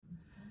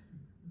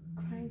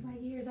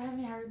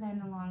heard that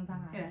in a long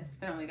time. Yes,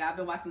 Family Guy. I've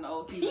been watching the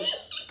old seasons.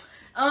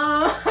 Been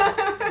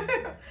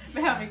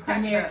having me crack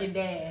American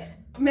Dad.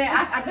 Man,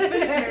 I just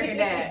finished American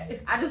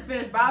Dad. I just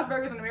finished Bob's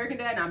Burgers and American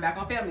Dad, and I'm back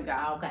on Family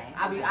Guy. Okay.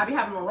 I be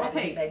having them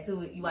rotate. Back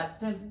to it. You watch The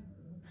Simpsons?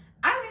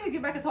 I didn't even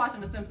get back into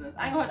watching The Simpsons.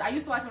 I ain't gonna. I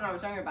used to watch it when I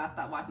was younger, but I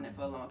stopped watching it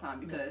for a long time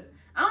because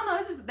I don't know.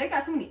 It's just they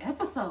got too many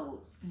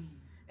episodes.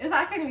 It's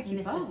like I can't even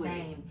keep up with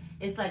it.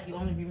 It's like you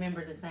only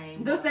remember the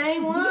same. The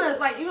same ones.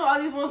 Like even all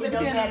these ones that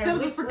The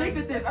Simpsons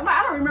predicted this. I'm like,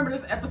 I don't remember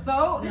this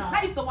episode. No.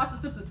 I used to watch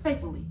The Simpsons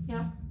faithfully.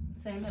 Yeah.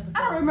 Same episode.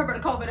 I don't remember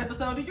the COVID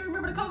episode. Did you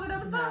remember the COVID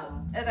episode?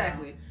 No.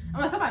 Exactly.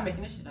 I'm like, somebody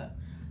making this shit up.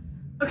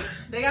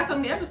 They got so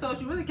many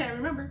episodes you really can't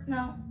remember.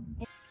 No.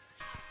 And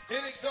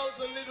it goes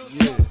a little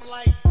something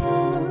like.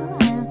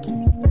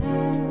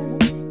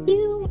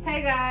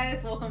 Hey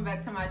guys, welcome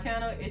back to my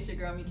channel. It's your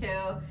girl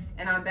Mikkel,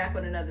 and I'm back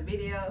with another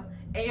video.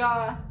 And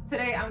y'all,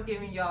 today I'm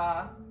giving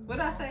y'all, what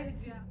did I say?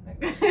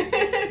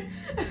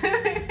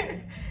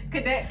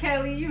 Cadet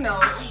Kelly, you know,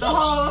 the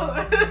whole,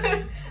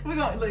 we're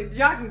gonna, look,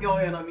 y'all can go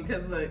in on me,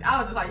 because look, I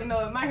was just like, you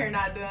know, my hair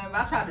not done,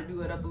 but I tried to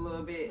do it up a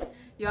little bit.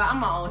 Y'all, I'm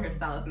my own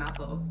hairstylist now,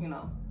 so, you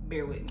know,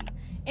 bear with me.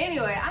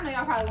 Anyway, I know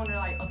y'all probably wondering,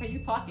 like, okay, you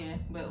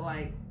talking, but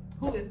like,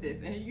 who is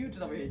this? And you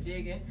just over here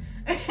jigging.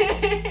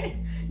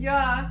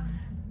 Y'all,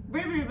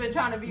 Brittany been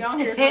trying to be on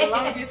here for the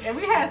longest, and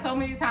we had so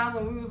many times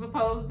when we were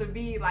supposed to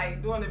be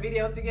like doing a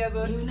video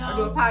together, you know, or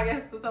do a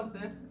podcast or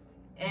something,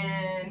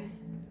 and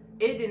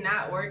it did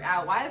not work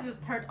out. Why is this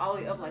turned all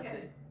the way up like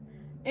this?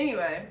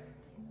 Anyway,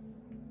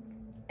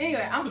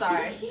 I'm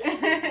sorry.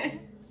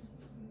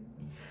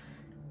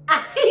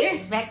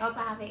 Back on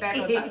topic.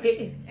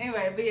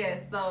 Anyway, but yeah,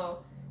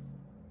 so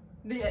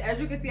as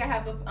you can see, I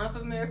have an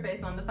unfamiliar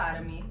face on the side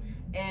of me,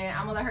 and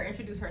I'm gonna let her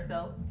introduce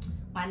herself.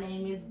 My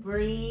name is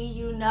Bree,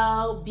 you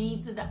know,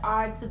 B to the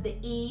R to the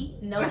E,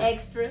 no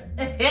extra.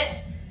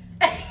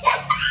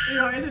 You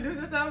want to introduce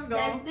yourself? Go.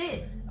 That's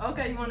it.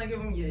 Okay, you want to give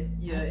them your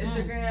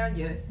Instagram,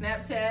 your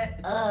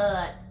Snapchat?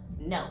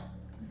 No.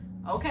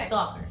 Okay.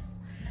 Stalkers.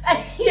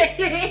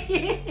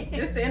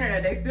 It's the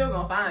internet, they still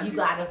gonna find you. You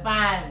gotta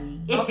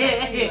find me. Okay,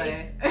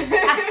 anyway.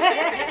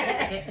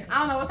 I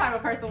don't know what type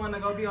of person want to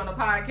go be on a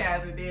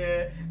podcast and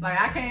then, like,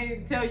 I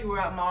can't tell you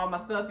where all my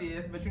stuff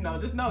is, but you know,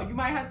 just know you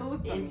might have to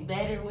look for It's me.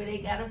 better where they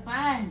gotta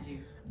find you.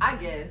 I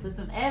guess. Put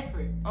some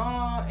effort.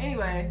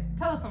 Anyway,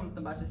 tell us something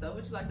about yourself.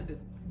 What you like to do?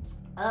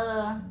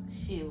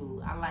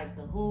 Shoot, I like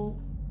to hoop.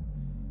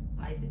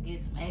 I like to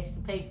get some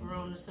extra paper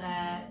on the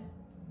side.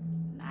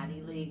 Not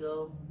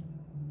illegal.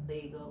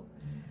 Legal.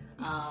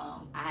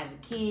 I have a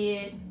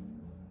kid.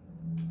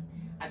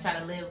 I try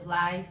to live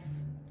life.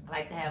 I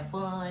like to have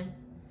fun.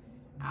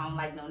 I don't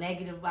like no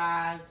negative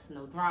vibes,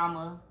 no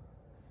drama.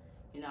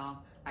 You know,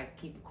 I like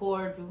to keep it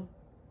cordial.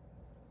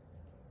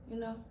 You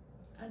know,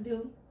 I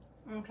do.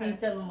 Okay. Can't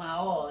tell them my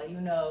all, you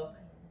know.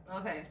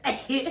 Okay. So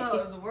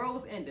if the world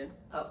was ending,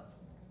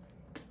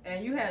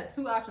 and you had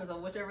two options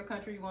of whichever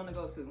country you want to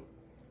go to,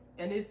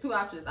 and these two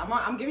options,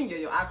 I'm giving you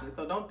your options,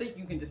 so don't think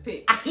you can just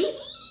pick.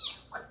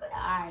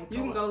 Alright, you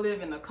can go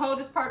live in the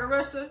coldest part of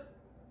Russia,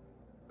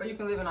 or you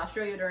can live in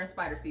Australia during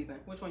spider season.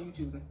 Which one you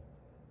choosing?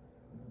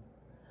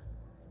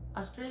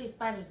 Australia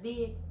spiders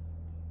big.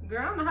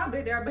 Girl, I don't know how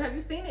big they are, but have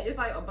you seen it? It's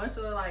like a bunch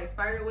of like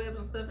spider webs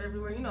and stuff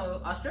everywhere. You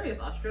know, Australia's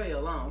Australia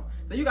alone,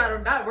 so you gotta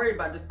not worry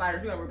about just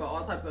spiders. You gotta worry about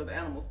all types of other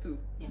animals too.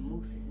 And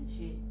mooses and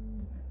shit.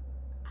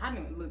 I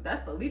didn't look.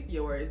 That's the least of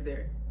your worries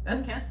there.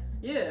 That's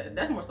yeah,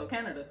 that's more so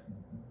Canada.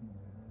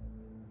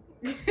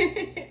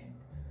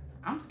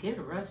 I'm scared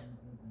of Russia.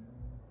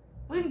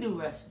 We can do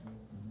Russia.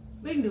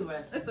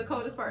 It's the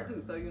coldest part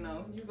too, so you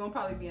know you're gonna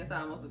probably be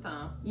inside most of the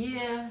time.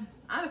 Yeah.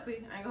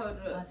 Honestly, I ain't gonna hold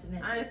you up.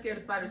 I ain't scared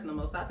of spiders no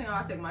more, so I think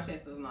I'll take my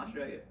chances in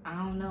Australia. I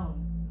don't know.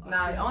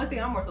 Nah, the only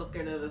thing I'm more so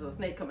scared of is a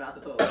snake coming out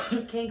the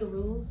toilet.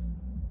 Kangaroos.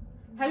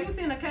 Have you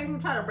seen a kangaroo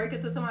try to break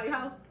into somebody's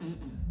house?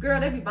 Girl,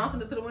 they be bouncing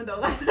into the window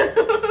like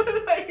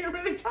you're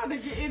really trying to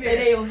get in there.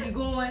 Say they gonna keep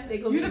going. They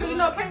gonna. You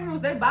know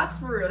kangaroos, they box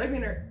for real. They be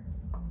in there.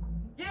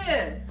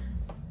 Yeah.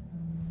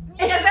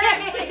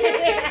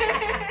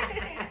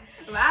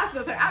 I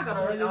still say I go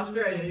to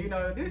Australia. You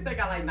know, at least they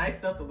got like nice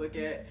stuff to look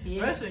at.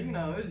 Yeah. Russia, you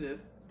know, it's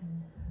just.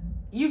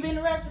 You been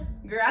to Russia?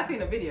 Girl, I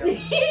seen a video.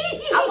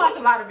 I watch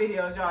a lot of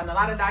videos, y'all, and a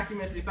lot of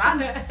documentaries. So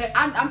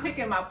I'm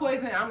picking my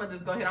poison. I'm gonna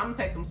just go ahead. I'm gonna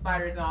take them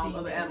spiders and all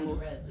other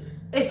animals.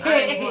 I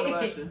ain't going to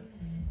Russia.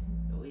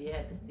 We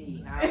have to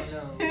see. I don't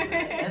know.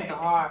 That's a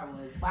hard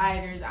one.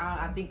 Spiders.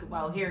 I think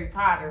about Harry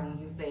Potter when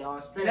you say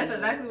Australia. That's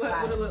exactly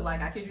what it looked like.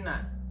 I kid you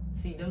not.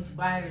 See, them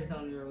spiders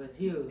on there was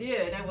huge.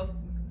 Yeah, they was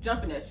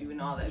jumping at you and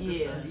all that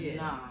good stuff. Yeah,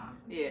 nah.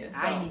 Yeah, so.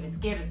 I ain't even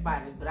scared of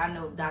spiders, but I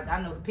know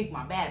to pick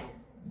my battles.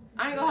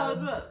 I ain't gonna hold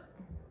you up.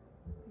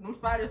 Them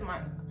spiders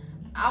might.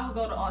 I would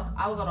go to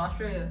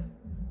Australia,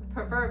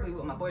 preferably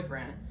with my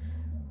boyfriend,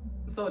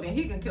 so then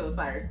he can kill the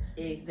spiders.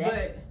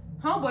 Exactly.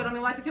 But homeboy don't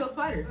even like to kill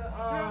spiders.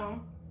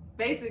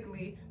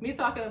 Basically, me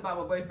talking about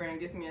my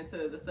boyfriend gets me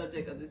into the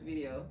subject of this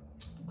video,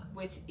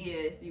 which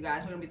is, you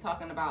guys, we're gonna be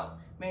talking about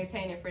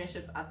maintaining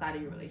friendships outside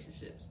of your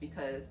relationships,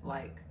 because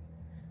like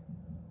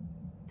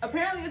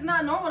Apparently, it's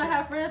not normal to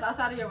have friends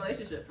outside of your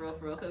relationship, for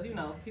real, because, you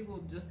know,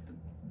 people just,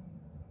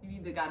 you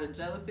either got a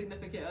jealous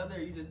significant other, or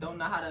you just don't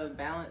know how to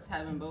balance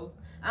having both.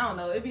 I don't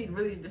know. It'd be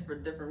really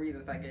different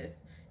reasons, I guess.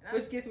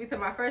 Which gets me to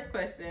my first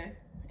question,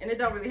 and it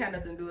don't really have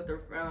nothing to do with the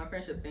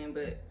friendship thing,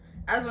 but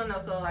I just want to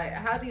know, so, like,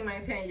 how do you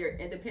maintain your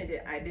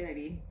independent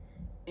identity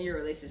in your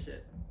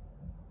relationship?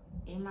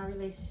 In my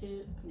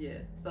relationship? Yeah.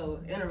 So,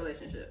 in a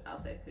relationship,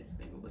 I'll say, because you're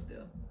single, but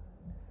still.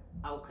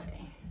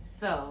 Okay.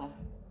 So,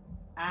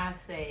 I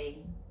say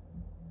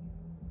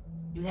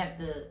you have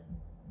to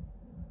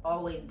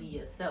always be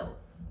yourself.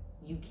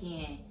 You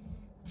can't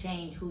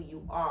change who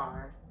you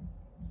are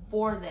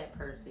for that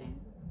person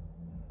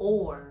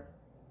or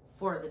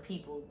for the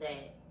people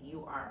that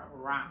you are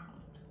around.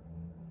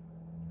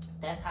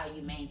 That's how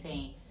you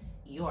maintain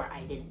your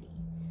identity.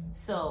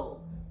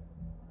 So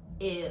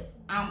if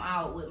I'm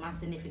out with my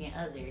significant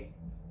other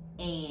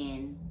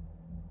and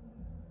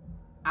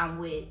I'm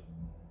with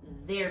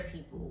their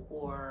people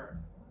or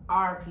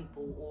our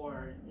people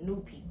or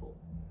new people,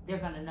 they're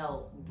gonna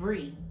know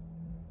Bree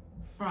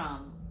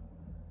from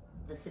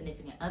the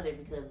significant other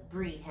because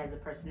Bree has a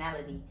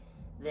personality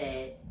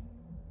that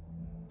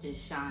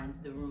just shines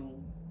the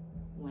room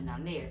when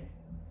I'm there.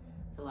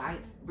 So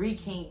Bree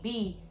can't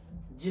be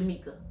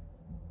Jamaica.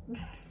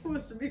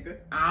 What's Jamaica?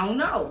 I don't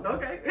know.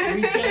 Okay.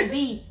 Bree can't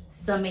be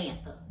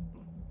Samantha.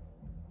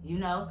 You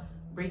know,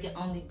 Bree can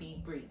only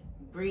be Bree.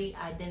 Bree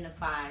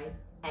identifies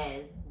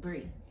as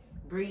Bree.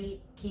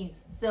 Bree keeps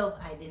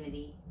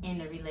self-identity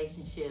in a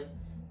relationship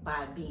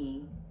by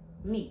being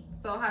me.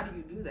 So how do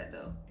you do that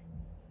though?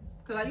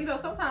 Because, like, you know,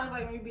 sometimes,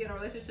 like, when you be in a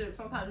relationship,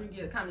 sometimes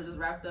you get kind of just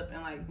wrapped up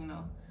in, like, you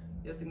know,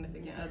 your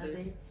significant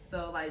other.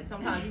 So, like,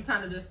 sometimes you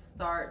kind of just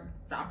start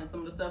dropping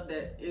some of the stuff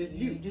that is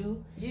you. You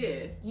do?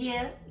 Yeah.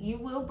 Yeah, you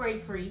will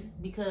break free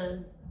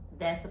because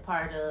that's a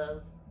part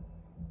of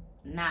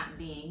not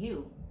being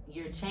you.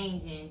 You're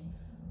changing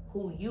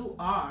who you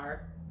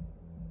are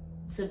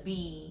to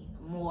be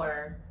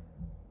more,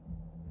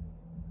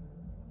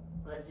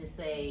 let's just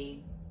say,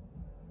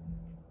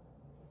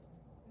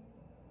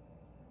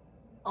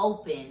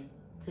 open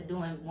to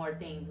doing more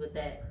things with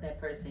that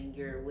person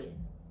you're with.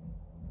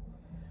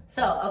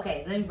 So,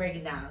 okay, let me break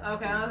it down.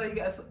 Okay, I was like,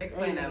 you guys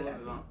explain that a little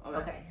bit more.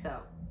 Okay, so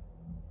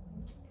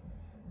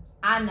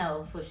I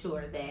know for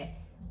sure that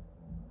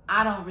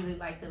I don't really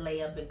like to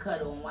lay up and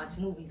cuddle and watch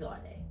movies all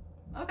day.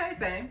 Okay,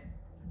 same.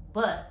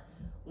 But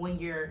when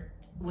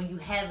you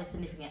have a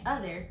significant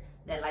other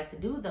that like to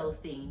do those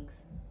things,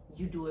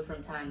 you do it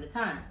from time to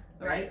time,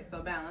 right?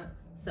 So balance.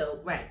 So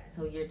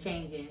you're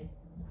changing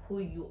who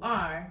you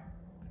are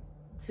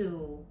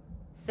to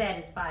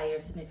satisfy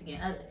your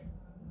significant other.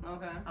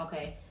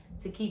 Okay.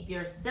 To keep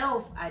your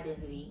self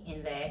identity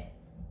in that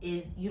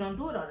is you don't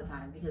do it all the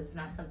time because it's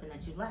not something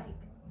that you like.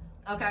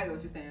 Okay, I get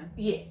what you're saying.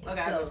 Yeah.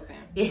 Okay, I get what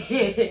you're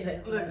saying.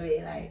 That's what I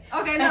mean. Like.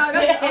 Okay, no,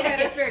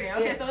 that's fair then.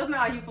 Okay, so it's not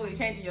like you fully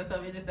changing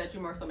yourself. It's just that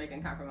you're more so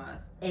making compromise.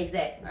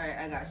 Exactly. All right,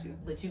 I got you.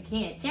 But you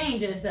can't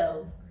change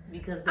yourself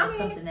because that's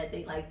something that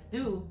they like to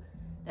do.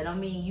 That don't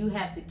mean you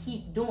have to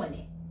keep doing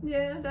it.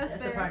 Yeah, that's fair.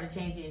 That's a part of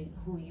changing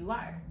who you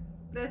are.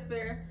 That's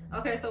fair.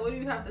 Okay, so what do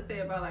you have to say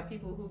about, like,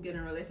 people who get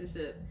in a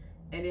relationship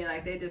and then,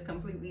 like, they just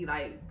completely,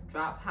 like,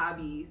 drop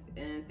hobbies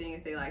and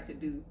things they like to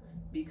do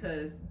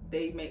because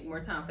they make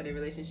more time for their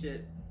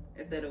relationship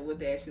instead of what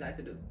they actually like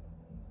to do?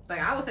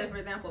 Like, I would say, for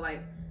example,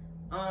 like,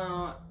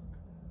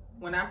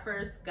 when I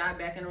first got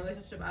back in a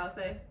relationship, I would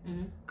say,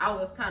 I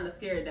was kind of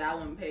scared that I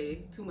wouldn't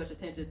pay too much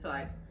attention to,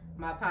 like,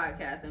 my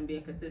podcast and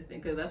being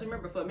consistent. Because let's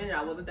remember, for a minute,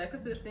 I wasn't that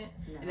consistent.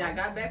 No. And then I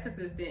got back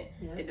consistent.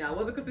 Yep. And then I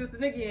wasn't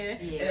consistent again.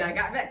 Yeah. And I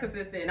got back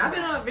consistent. And I've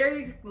been on a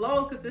very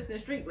long,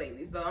 consistent streak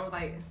lately. So I'm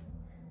like,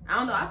 I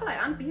don't know. I feel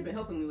like, honestly, you've been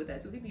helping me with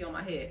that, too. He be on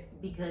my head.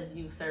 Because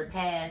you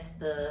surpassed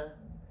the,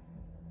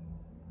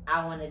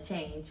 I want to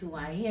change who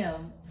I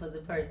am for the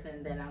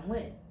person that I'm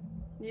with.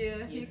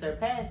 Yeah. You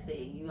surpassed it.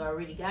 You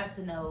already got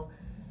to know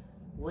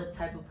what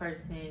type of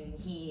person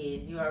he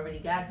is. You already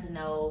got to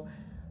know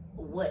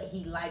what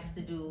he likes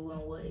to do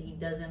and what he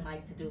doesn't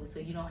like to do. So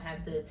you don't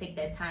have to take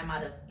that time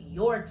out of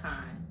your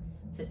time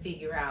to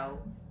figure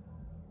out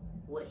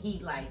what he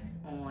likes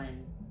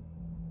on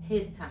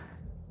his time.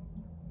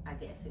 I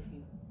guess if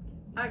you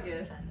I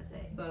guess. What I'm trying to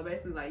say. So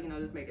basically, like, you know,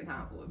 just making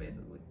time for it,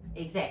 basically.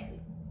 Exactly.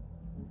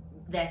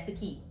 That's the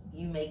key.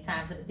 You make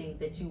time for the things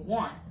that you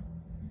want.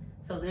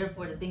 So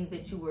therefore, the things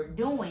that you were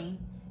doing,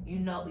 you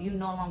no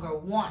longer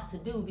want to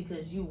do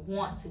because you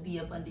want to be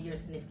up under your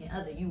significant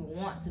other. You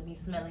want to be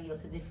smelling your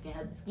significant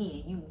other's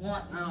skin. You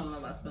want to I don't know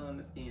about smelling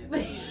the skin. It's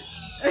weird.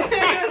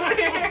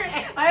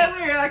 It's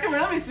weird. Like, come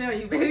here, let me smell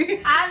you,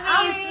 baby.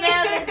 I mean,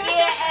 smell the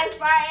skin as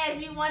far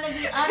as you want to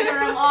be under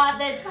them all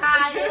the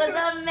time. It was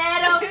a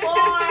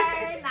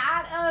metaphor,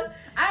 not a...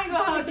 I ain't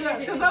gonna hold you up,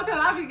 because sometimes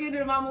I be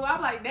getting in my mood.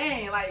 I'm like,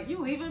 dang, like, you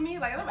leaving me?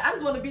 Like, I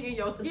just want to be in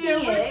your skin with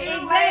you.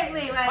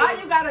 Exactly. Like, why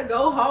you gotta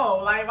go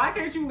home? Like, why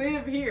can't you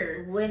live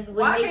here? When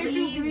they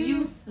leave,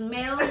 you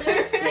smell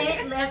their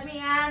scent left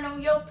behind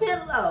on your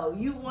pillow.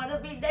 You want to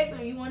be next to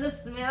them. You want to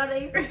smell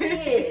their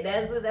skin.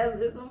 That's what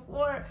it's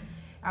for.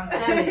 I'm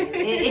telling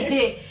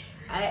you.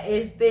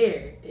 It's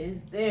there. It's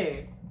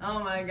there. Oh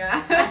my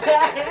god.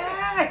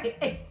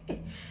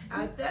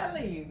 I'm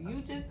telling you,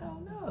 you just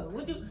don't know.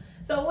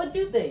 What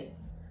you think?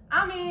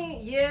 I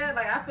mean, yeah,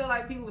 like I feel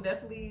like people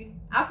definitely.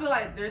 I feel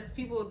like there's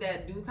people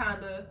that do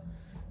kind of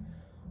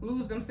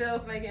lose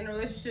themselves when they get in a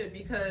relationship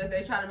because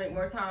they try to make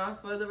more time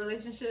for the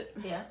relationship.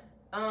 Yeah.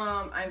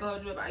 I ain't gonna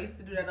hold you up. I used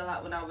to do that a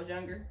lot when I was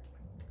younger,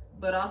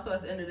 but also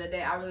at the end of the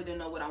day, I really didn't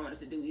know what I wanted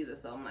to do either.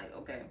 So I'm like,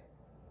 okay,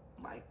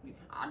 like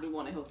I do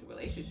want a healthy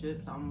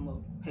relationship, so I'm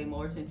gonna pay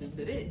more attention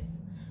to this.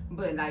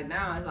 But like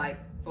now, it's like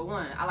for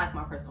one, I like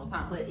my personal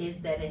time. But is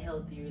that a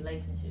healthy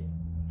relationship?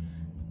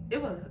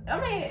 It was. I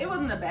mean, it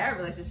wasn't a bad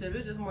relationship.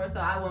 It's just more so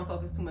I wasn't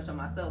focused too much on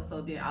myself.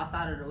 So then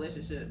outside of the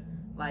relationship,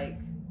 like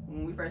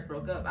when we first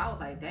broke up, I was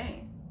like,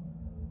 dang.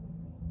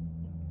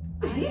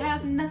 I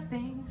have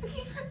nothing.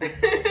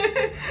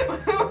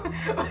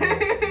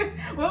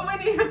 What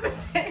Whitney used to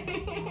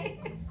say.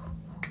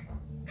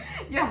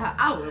 Yeah,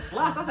 I was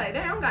lost. I was like,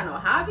 damn, I don't got no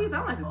hobbies. I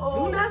don't like to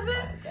do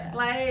nothing.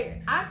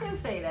 Like, I can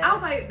say that. I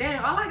was like,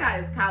 damn, all I got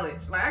is college.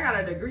 Like, I got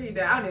a degree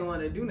that I didn't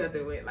want to do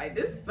nothing with. Like,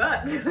 this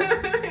sucks.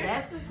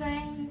 That's the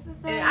same. It's the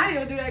same. And I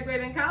didn't even do that great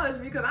in college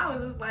because I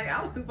was just like,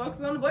 I was too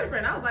focused on the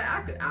boyfriend. I was like,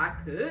 I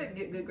could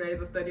get good grades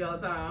and study all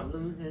the time.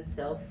 Losing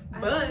self.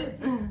 But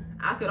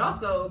I could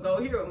also go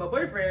here with my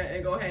boyfriend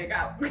and go hang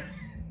out.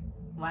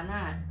 Why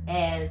not?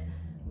 As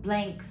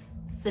Blank's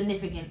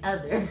significant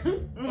other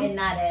and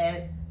not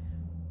as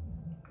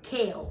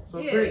Kale's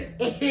or Brie.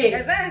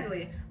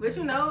 Exactly. But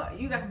you know,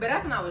 but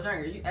that's when I was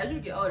younger. As you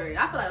get older,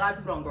 I feel like a lot of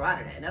people don't grow out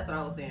of that. And that's what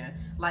I was saying.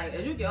 Like,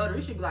 as you get older,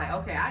 you should be like,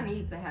 okay, I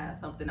need to have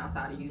something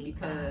outside of you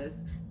because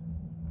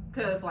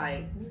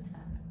like,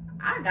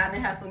 I got to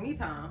have some me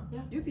time.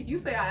 Yeah. You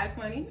say I act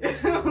funny.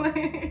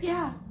 Like,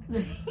 yeah.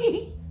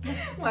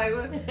 Like,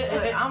 look,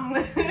 I'm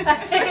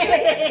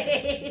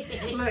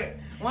look.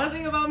 One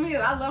thing about me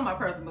is I love my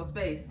personal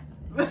space.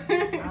 I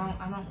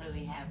don't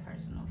really have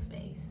personal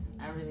space.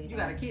 I really. You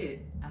got a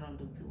kid. I don't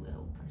do too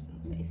well with personal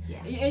space.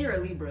 Yeah. And you're a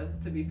Libra,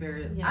 to be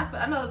fair. Yeah.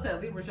 I know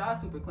that Libras, y'all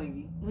super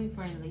clingy. We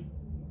friendly.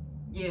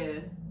 Yeah,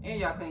 and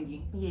y'all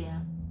clingy. Yeah.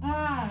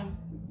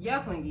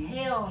 Y'all clingy.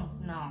 Hell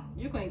no.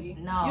 You clingy.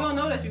 No. You don't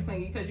know that you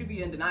clingy because you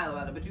be in denial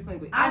about it, but you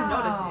clingy. I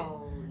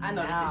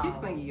noticed it. She's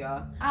clingy,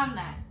 y'all. I'm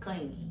not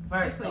clingy.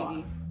 First She's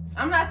clingy. off.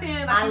 I'm not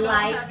saying like I you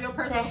like don't have your to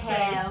personal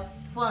have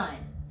fun.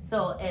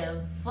 So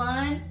if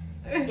fun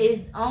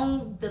is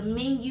on the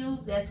menu,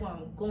 that's where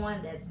I'm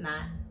going. That's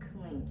not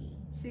clingy.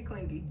 She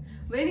clingy.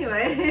 But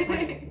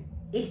anyway.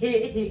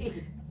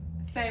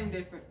 Same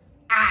difference.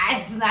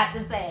 It's not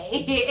the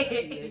same.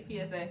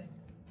 Yeah, PSA.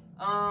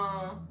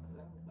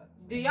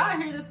 Do y'all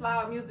hear this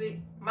loud music?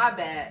 My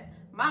bad.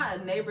 My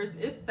neighbors,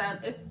 it's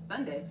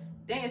Sunday.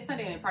 Dang, it's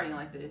Sunday and they're partying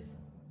like this.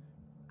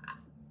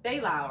 They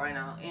loud right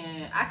now,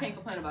 and I can't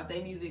complain about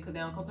their music because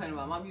they don't complain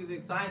about my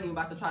music, so I ain't even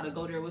about to try to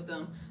go there with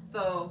them.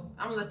 So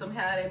I'm gonna let them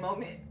have their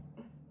moment.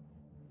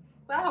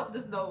 But I hope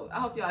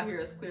y'all hear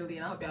us clearly,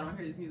 and I hope y'all don't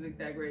hear this music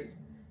that great.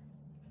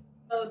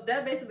 So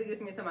that basically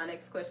gets me to my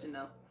next question,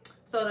 though.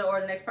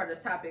 The next part of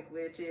this topic,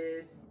 which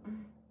is,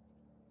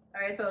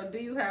 all right. So do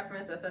you have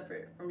friends that's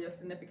separate from your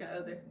significant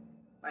other,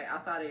 like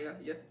outside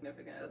of your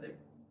significant other,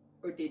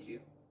 or did you?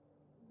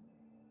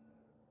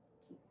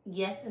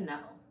 Yes and no.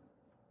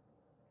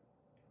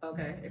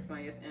 Okay,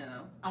 explain yes and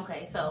no.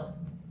 Okay, so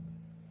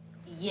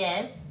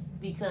yes,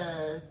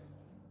 because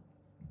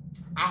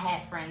I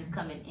had friends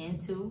coming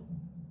into.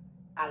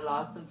 I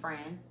lost some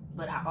friends,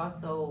 but I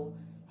also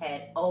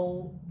had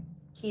old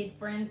kid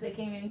friends that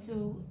came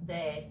into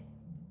that.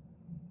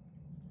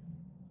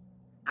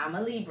 I'm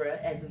a Libra,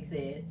 as we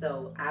said,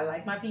 so I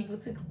like my people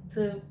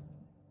to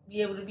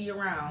be able to be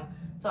around.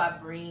 So I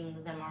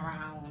bring them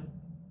around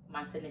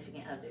my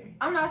significant other.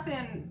 I'm not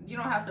saying you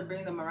don't have to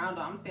bring them around,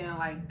 though. I'm saying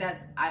like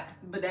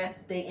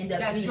they end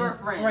up being your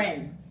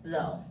friends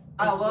though.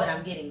 That's what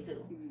I'm getting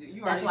to.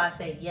 That's why I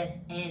say yes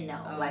and no.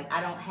 Oh. Like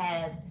I don't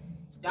have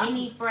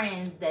any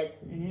friends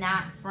that's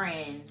not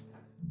friend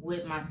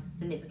with my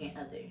significant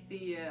other.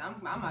 See, yeah,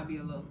 I might be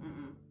a little.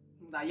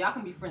 Like y'all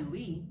can be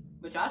friendly,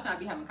 but y'all should not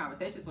be having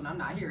conversations when I'm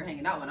not here,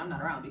 hanging out when I'm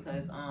not around,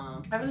 because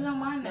I really don't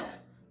mind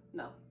that.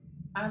 No.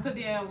 Because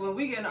then when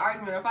we get in an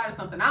argument or fight or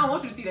something, I don't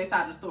want you to see their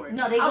side of the story.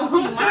 No, they gonna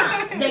see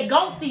mine. They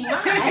gonna see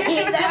mine.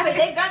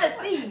 They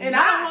gotta see mine. And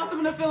I don't want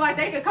them to feel like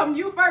they could come to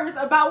you first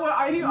about what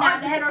argument or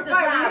fight we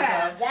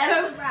have.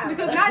 That's the problem.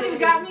 Because now you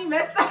got me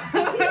messed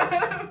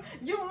up.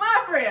 You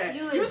my friend.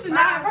 You should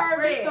not have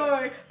heard the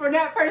story from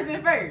that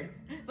person first.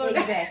 So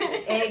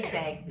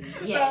exactly.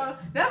 Yes. So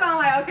that's why I'm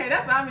like, okay,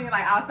 that's what I mean,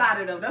 like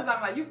outside of them. That's why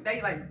I'm like,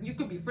 you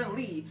could be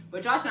friendly,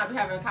 but y'all should not be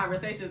having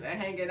conversations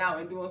and hanging out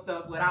and doing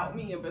stuff without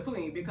me in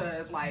between,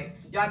 because like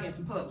y'all getting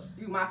too close.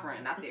 You my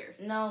friend, not theirs.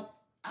 No.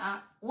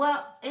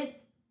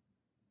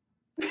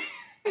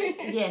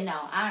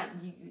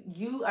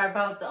 You are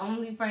about the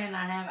only friend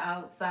I have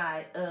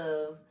outside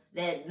of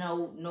that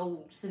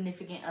no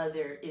significant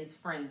other is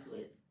friends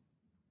with.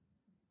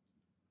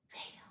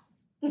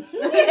 Damn.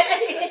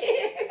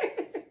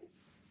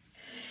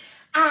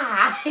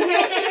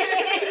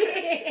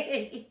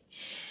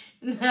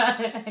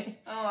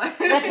 Oh.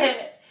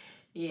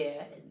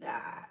 Yeah,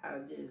 I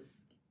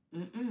just,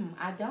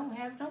 I don't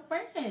have no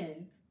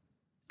friends.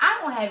 I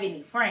don't have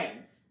any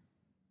friends.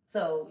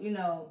 So, you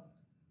know.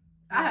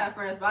 I have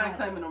friends, but I ain't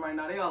claiming them right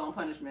now. They all on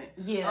punishment.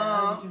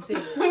 Yeah, that's what you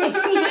said.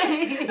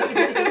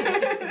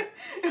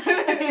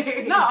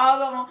 Not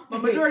all of them,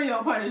 but majority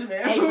on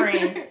punishment. Hey,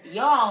 friends,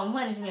 y'all on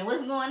punishment.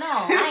 What's going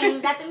on? I ain't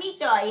even got to meet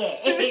y'all yet.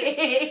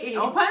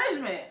 On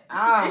punishment.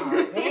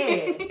 Oh,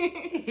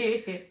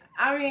 man.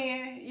 I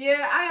mean,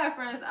 yeah, I have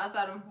friends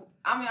outside of,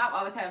 I've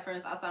always had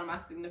friends outside of my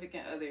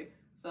significant other.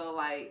 So,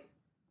 like,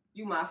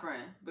 you my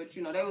friend. But,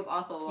 you know, they was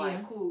also,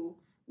 like, cool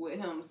with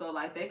him. So,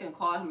 like, they can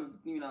call him,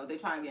 you know, they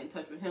try and get in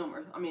touch with him.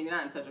 Or, I mean,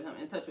 not in touch with him,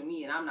 in touch with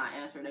me. And I'm not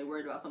answering. They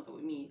worried about something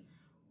with me.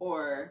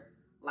 Or,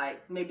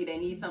 like, maybe they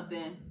need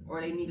something. Or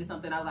they needed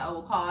something. I was like, oh,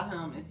 we'll call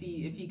him and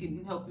see if he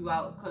can help you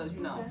out. Because, you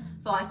know.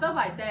 So, like, stuff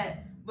like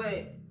that.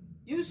 But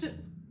you should.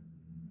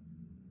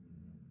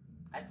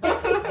 I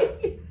told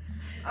you.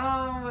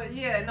 But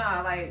yeah,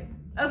 nah, like,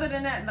 other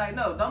than that, like,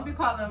 no, don't be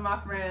calling my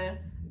friend,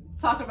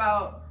 talk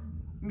about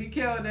me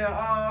killed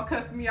them,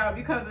 cussed me out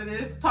because of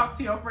this, talk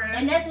to your friend.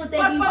 And that's what they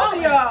Fuck be both of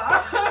wrong.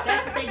 y'all.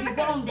 That's what they be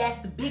wrong.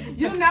 That's the biggest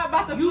You're not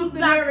about to You flip the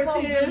not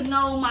supposed narrative. to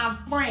know my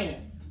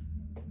friends.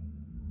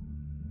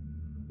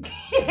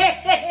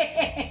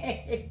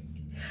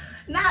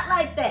 Not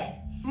like that.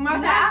 My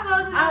Not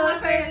supposed to know I my was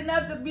friends saying,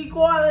 enough to be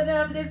calling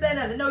them this, that, and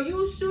other. No,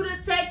 you shoot a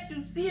text,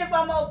 you see if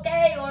I'm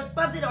okay or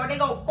something, or they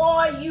gonna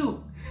call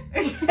you. I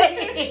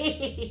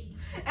mean,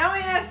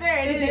 that's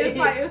fair. It's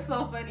like, it's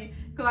so funny.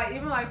 Cause like,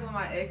 even like with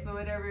my ex or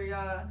whatever,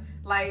 y'all,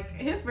 like,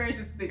 his friends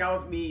used to think I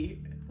was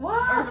mean.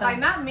 What? Or like,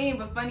 not mean,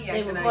 but funny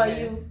They acting, will call I guess.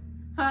 you.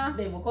 Huh?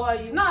 They will call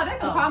you. No, they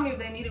could call me if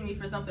they needed me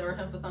for something or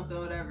him for something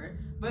or whatever.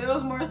 But it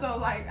was more so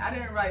like I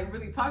didn't like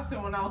really talk to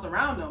them when I was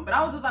around them. But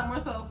I was just like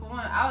more so for one,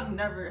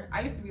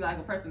 I used to be like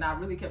a person that I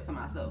really kept to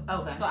myself.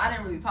 Okay. So I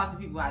didn't really talk to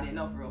people I didn't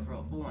know for real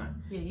for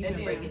one. Yeah, you've And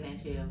been then- breaking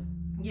that shell.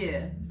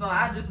 Yeah. So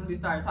I just really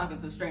started talking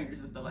to strangers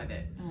and stuff like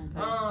that.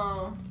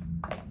 Okay.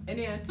 And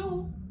then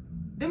two,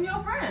 them your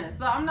friends.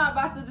 So I'm not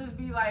about to just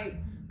be like,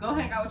 go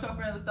hang out with your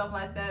friends and stuff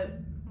like that.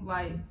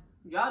 Like,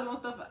 y'all doing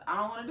stuff I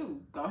don't want to do.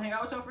 Go hang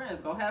out with your friends.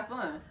 Go have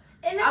fun.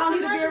 And I don't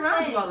need to be another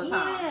around thing. you all the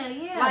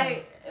time. Yeah.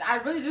 Like, I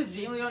really just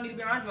genuinely don't need to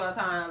be around you all the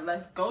time.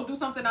 Like, go do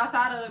something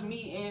outside of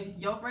me and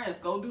your friends.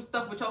 Go do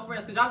stuff with your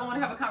friends. Because y'all going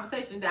to have a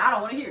conversation that I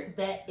don't want to hear.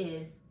 That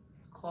is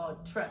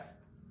called trust.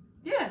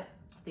 Yeah.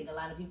 I think a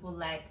lot of people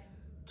lack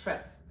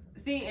trust.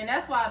 See, and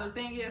that's why the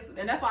thing is,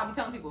 and that's why I be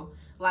telling people,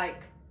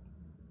 like,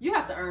 you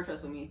have to earn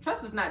trust with me.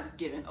 Trust is not just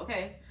given,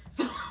 okay?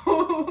 So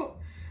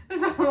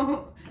that's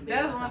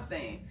one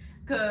thing.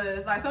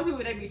 Because, like, some people,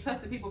 they be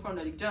trusting people from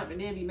the jump and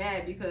then be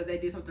mad because they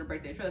did something to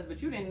break their trust.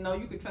 But you didn't know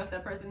you could trust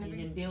that person You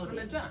didn't build from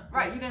the it. jump.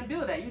 Right, you didn't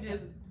build that. You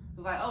just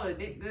was like, oh, the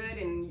dick good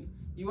and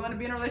you want to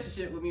be in a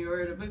relationship with me,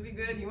 or the pussy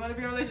good, you want to be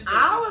in a relationship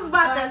I with me. was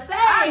about to say,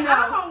 I know.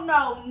 I don't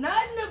know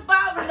nothing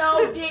about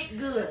no dick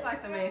good. That's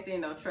like the main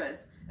thing, though,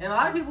 trust. And a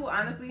lot of people,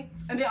 honestly,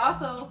 and then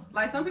also,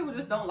 like, some people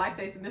just don't like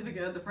their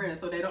significant other friends,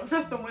 so they don't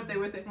trust them when they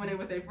with their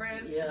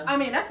friends. Yeah. I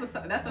mean, that's a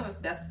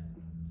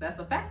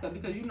fact, though,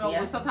 because you know,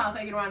 when sometimes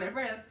they get around their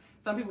friends,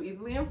 some people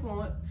easily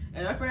influence,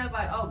 and their friends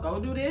like, oh, go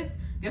do this.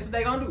 Guess what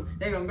they gonna do?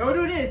 They gonna go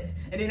do this,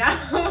 and then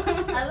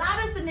A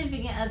lot of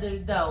significant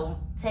others, though,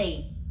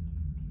 take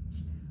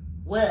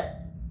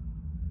what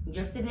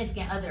your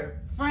significant other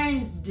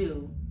friends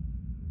do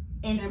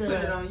into and put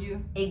it on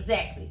you.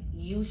 Exactly.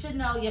 You should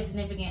know your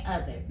significant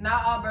other.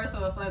 Not all birds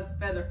of a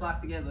feather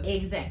flock together.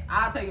 Exactly.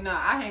 I'll tell you now,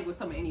 I hang with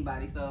some of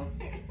anybody, so.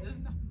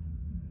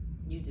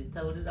 You just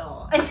told it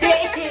all.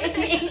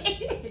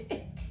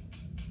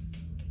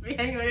 We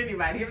hang with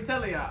anybody, I'm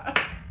telling y'all.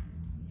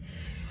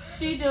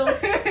 She do.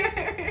 But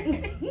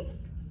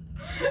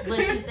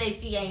she say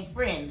she ain't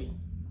friendly.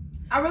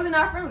 I'm really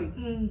not friendly.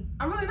 Mm.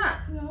 I'm really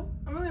not. No.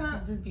 I'm really not.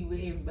 I'll just be with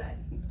everybody.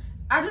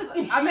 I just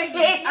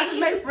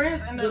make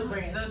friends in Good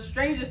friends. the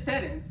strangest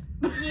settings.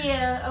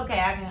 Yeah, okay,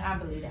 I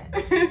believe that.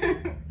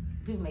 And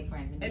People make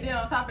friends in then there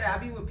on top of that, I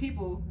be with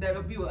people that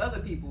will be with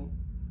other people.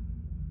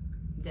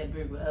 that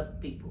bring with other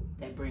people,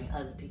 that bring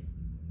other people.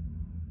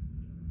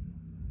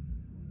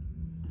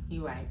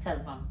 You right,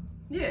 telephone.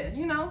 Yeah,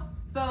 you know.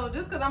 So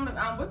just because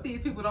I'm with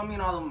these people don't mean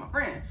all of them my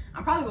friend.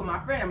 I'm probably with my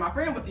friend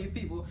with these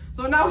people.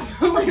 So now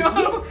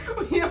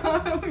we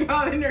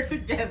all in there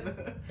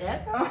together.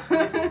 That's all.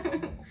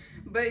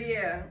 But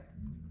yeah.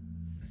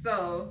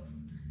 So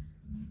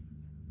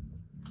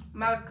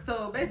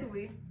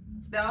basically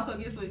that also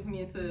gets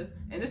me into,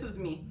 and this is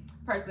me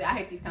personally, I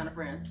hate these kind of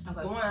friends.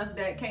 Okay. The ones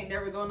that can't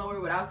never go nowhere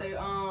without their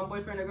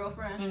boyfriend or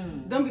girlfriend.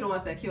 Mm. Them be the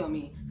ones that kill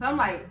me. So I'm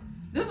like,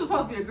 this is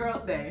supposed to be a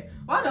girl's day.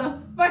 Why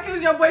the fuck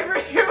is your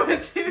boyfriend here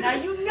with you? Now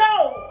you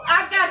know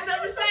I got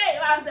something to say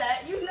about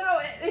that. You know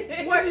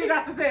it. What do you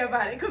got to say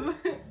about it? Cause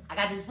I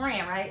got this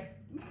friend, right?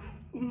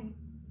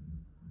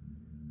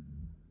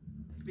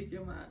 speak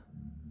your mind.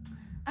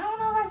 I don't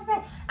know what I should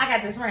say. I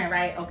got this friend,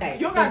 right? Okay.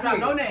 You don't gotta drop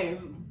Just no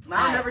period. names. I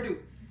Alright. never do.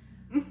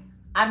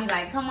 I be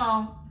like, come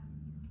on,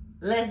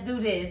 let's do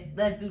this,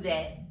 let's do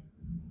that.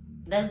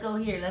 Let's go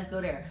here. Let's go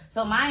there.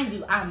 So mind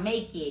you, I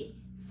make it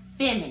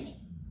feminine.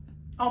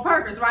 On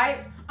purpose,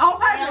 right? On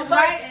purpose,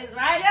 right?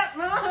 Yep. So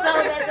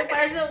that the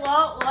person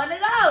won't want to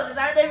go.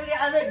 The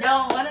significant other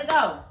don't want to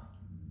go.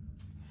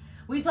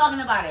 We talking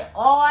about it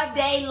all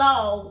day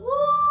long. Woo,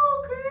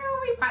 girl,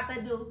 we about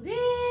to do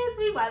this.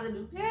 We about to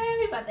do that.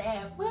 We about to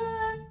have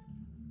fun.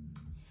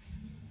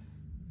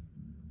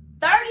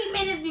 30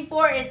 minutes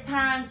before it's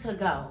time to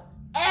go.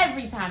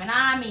 Every time. And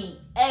I mean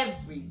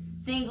every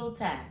single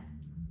time.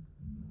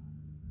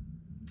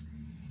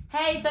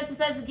 Hey, such and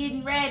such is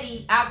getting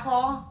ready. I'll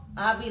call.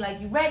 I'll be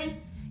like, you ready?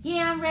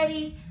 Yeah, I'm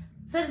ready.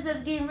 Such and such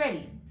is getting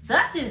ready.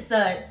 Such and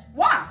such.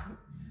 Why?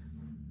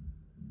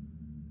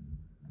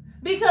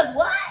 Because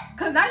what?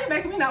 Because now you're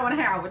making me not want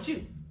to hang out with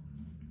you.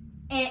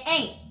 And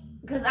ain't.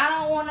 Because I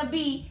don't want to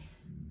be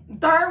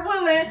third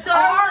wheeling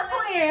our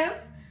plans.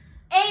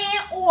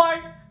 And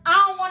or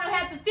I don't want to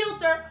have to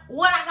filter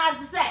what I got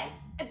to say.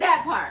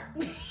 That part.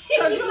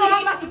 So you know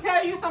I'm about to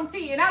tell you some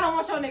tea, and I don't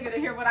want your nigga to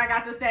hear what I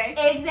got to say.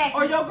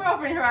 Exactly. Or your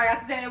girlfriend hear what I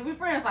got to say, and we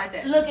friends like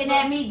that. Looking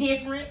at me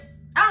different.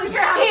 I don't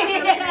care how you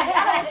look at me.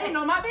 I don't want you to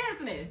know my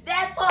business.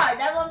 That part.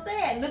 That's what I'm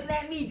saying. Looking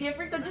at me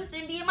different because you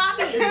shouldn't be in my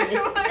business.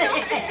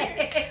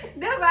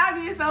 That's why I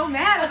be so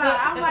mad about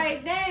it. I'm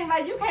like, dang,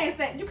 like you can't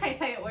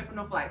stay away from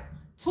them for like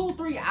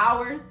 2-3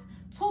 hours.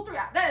 2-3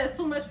 hours. That is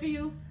too much for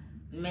you.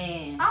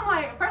 Man. I'm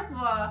like, first of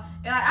all,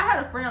 and like, I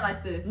had a friend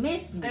like this.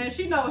 Miss me. And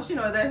she knows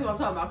exactly who I'm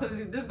talking about. Because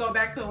this go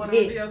back to one of the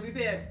videos we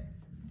said.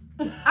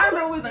 I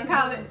remember we was in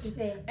college.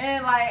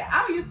 And like,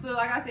 I used to,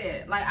 like I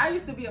said, like I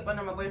used to be up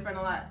under my boyfriend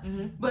a lot.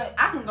 Mm-hmm. But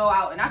I can go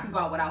out and I can go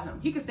out without him.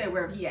 He can stay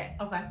wherever he at.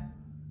 Okay.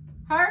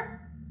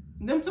 Her,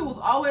 them two was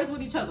always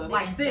with each other.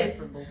 Like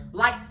inseparable. this.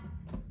 Like.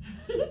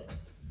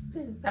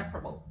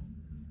 Inseparable.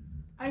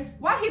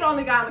 Why he the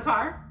only guy in the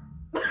car?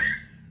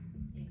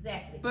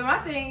 Exactly. But my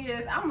thing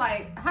is, I'm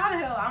like, how the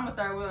hell I'm a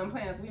third wheel in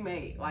plans we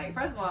made? Like,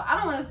 first of all, I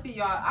don't want to see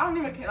y'all. I don't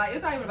even care. Like,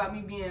 it's not even about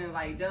me being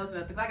like jealous or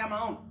nothing. Cause I got my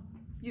own.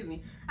 Excuse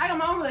me. I got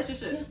my own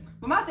relationship. Yeah.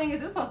 But my thing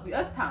is, it's supposed to be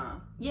us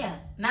time. Yeah,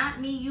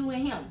 not me, you,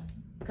 and him.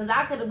 Cause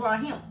I could have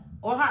brought him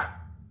or her.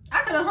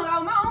 I could have hung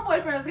out with my own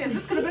boyfriends again.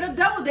 This could have been a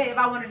double date if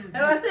I wanted to.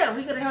 That's what I said.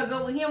 We could have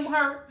go with him,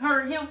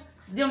 her, him,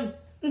 them,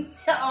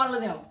 all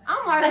of them.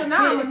 I'm like, so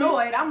now I'm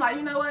annoyed. I'm like,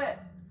 you know what?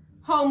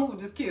 Whole move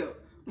just killed.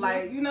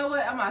 Like, you know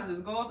what? I might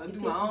just go off and do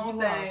my own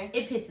thing.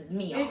 It pisses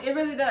me off. It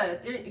really does.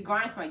 It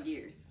grinds my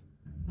gears.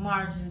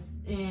 Marges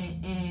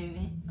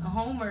and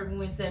Homer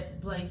went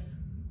separate places.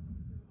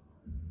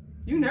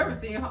 You never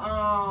seen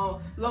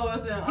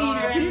Lois and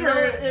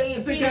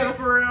Peter together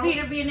for real.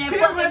 Peter being that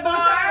fucking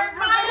bar.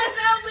 Lois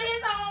up with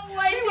his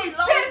homeboy.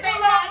 Lois back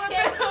I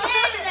kept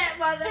getting that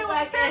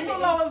motherfucker. He was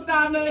Lois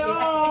down there.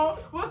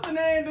 What's the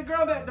name? The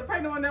girl the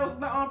pregnant one that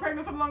was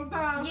pregnant for a long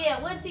time.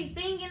 Yeah, wasn't she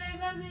singing or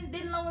something?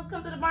 Didn't Lois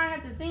come to the bar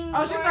and have to sing?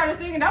 Oh, she started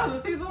singing. That was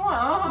in season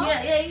 1.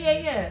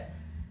 Yeah.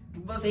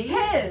 But see,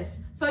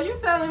 so you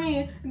telling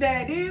me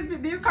that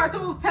these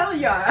cartoons telling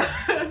y'all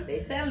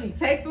they telling me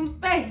take some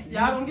space.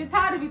 Y'all gonna get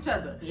tired of each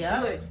other.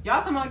 Yeah. Look, y'all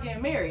talking about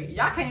getting married.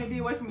 Y'all can't even be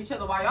away from each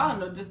other while y'all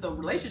in just the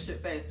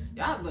relationship phase.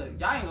 Y'all ain't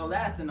gonna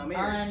last in no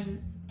marriage.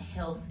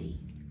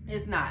 Unhealthy.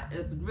 It's not.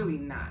 It's really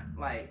not.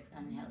 Like it's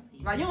unhealthy.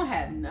 Like you don't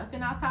have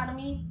nothing outside of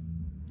me.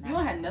 No. You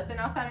don't have nothing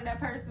outside of that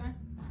person.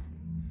 No.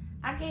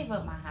 I gave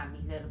up my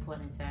hobbies at a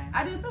point in time.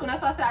 I did too, and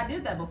that's why I said I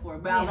did that before.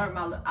 But I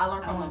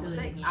learned from my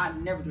mistakes. I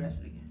never do that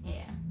shit again.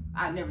 Yeah.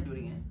 I never do it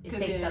again. It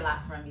takes a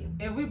lot from you.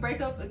 If we break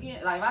up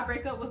again, like if I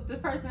break up with this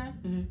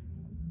person,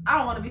 I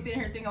don't want to be sitting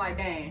here thinking like,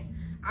 dang,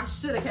 I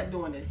should have kept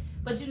doing this.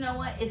 But you know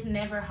what? It's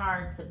never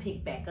hard to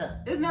pick back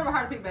up. It's never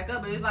hard to pick back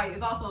up, but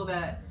it's also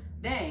that,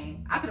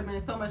 dang, I could have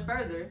been so much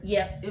further.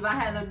 Yep. If I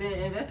hadn't been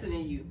invested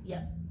in you.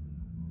 Yep.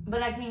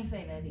 But I can't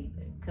say that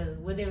either, because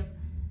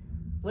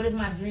what if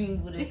my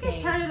dream would have came?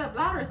 You can turn it up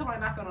louder.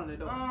 Somebody knocking on the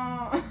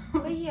door.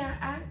 But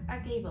yeah, I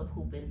gave up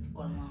hooping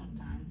for a long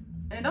time.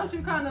 And don't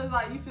you kind of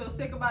like, you feel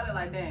sick about it?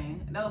 Like,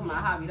 dang, that was my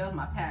hobby. That was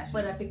my passion.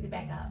 But I picked it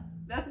back up.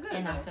 That's good.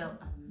 And I felt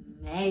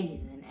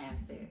amazing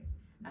after.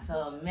 I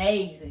felt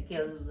amazing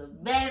because it was the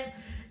best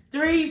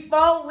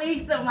 3-4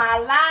 weeks of my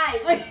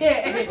life.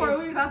 3-4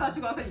 weeks? I thought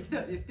you were going to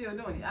say you're still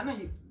doing it. I know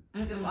you.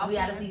 We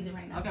out of season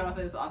right now. Okay, I'm going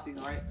to say it's off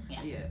season, right?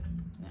 Yeah.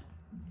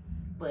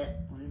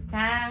 But when it's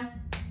time,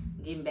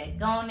 getting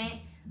back on it,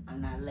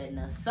 I'm not letting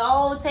a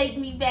soul take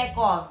me back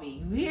off it.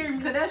 You hear me?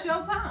 Because that's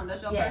your time.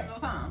 That's your personal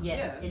time.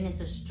 Yes, and it's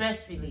a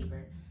stress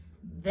reliever.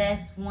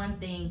 That's one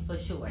thing for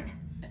sure.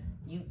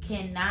 You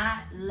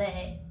cannot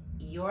let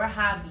your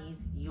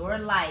hobbies, your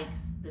likes,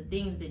 the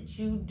things that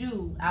you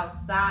do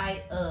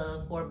outside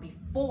of or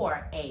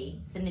before a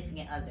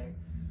significant other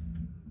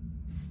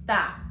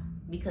stop,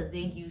 because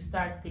then you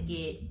start to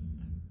get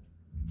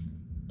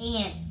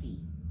antsy.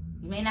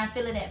 You may not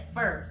feel it at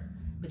first,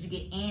 but you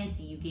get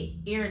antsy, you get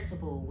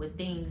irritable with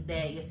things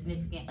that your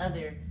significant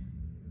other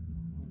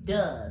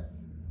does.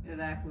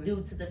 Exactly.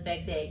 Due to the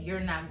fact that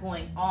you're not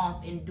going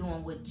off and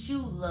doing what you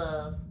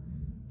love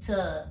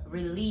to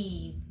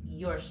relieve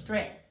your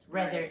stress,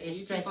 Whether Right. it's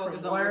You stress too from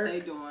focused on what work. they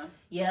doing.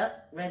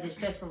 Yep. Whether it's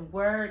stress from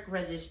work,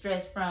 whether it's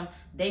stress from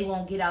they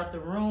won't get out the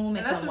room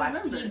and And let's come watch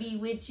remember, TV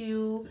with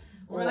you.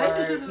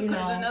 Relationships or, is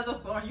another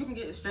form. You can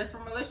get stressed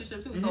from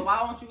relationships too. So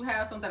why won't you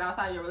have something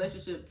outside your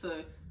relationship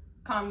to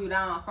calm you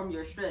down from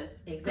your stress?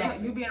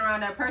 Exactly. You being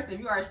around that person, if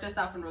you are stressed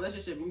out from the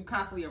relationship and you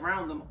constantly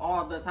around them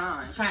all the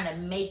time, trying to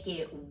make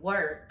it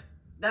work.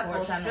 that's or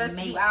gonna trying to stress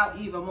make you out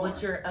even more.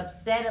 What you're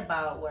upset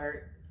about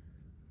work.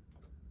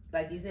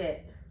 Like you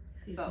said.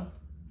 So,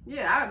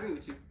 yeah, I agree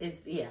with you.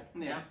 It's Yeah.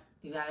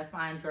 You gotta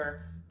find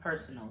your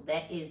personal.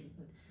 That is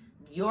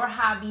your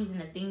hobbies and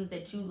the things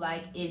that you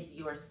like is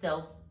your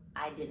self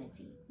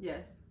identity.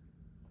 Yes.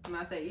 And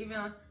I say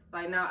even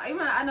like now,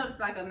 even I noticed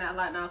like a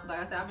lot now because like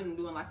I said, I've been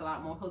doing like a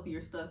lot more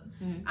healthier stuff.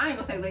 I ain't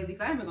gonna say lately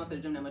because I ain't been going to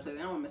the gym that much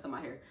lately. I don't want to mess up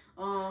my hair.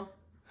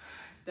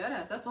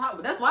 That's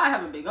why I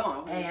haven't been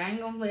going. Hey, I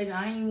ain't gonna play.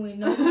 I ain't with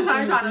no. I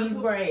ain't trying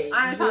to braids.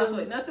 I ain't trying to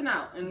sweat nothing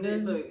out. And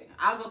then look,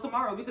 I'll go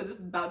tomorrow because it's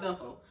about done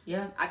for.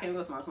 Yeah. I can't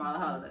go tomorrow. Tomorrow's a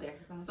holiday.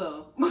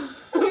 So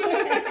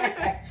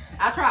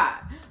I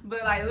tried.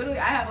 But like literally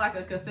I have like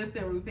a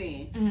consistent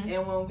routine.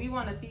 And when we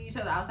want to see each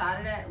other outside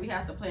of that, we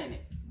have to plan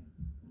it.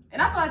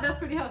 And I feel like that's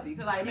pretty healthy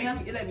because like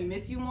it let me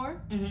miss you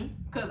more.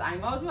 Because I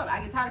ain't gonna hold you up.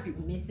 I get tired of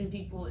people. Missing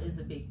people is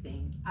a big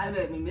thing. I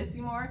let me miss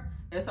you more.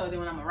 And so then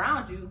when I'm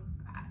around you,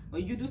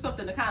 when you do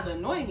something to kind of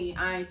annoy me,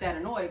 I ain't that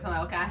annoyed. Cause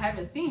like, okay, I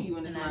haven't seen you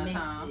in this amount of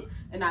time,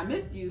 and I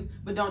missed you,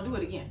 but don't do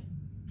it again.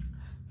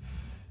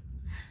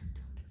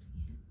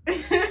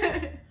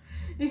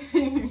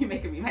 You're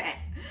making me mad.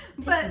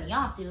 Pissing me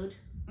off, dude.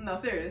 No,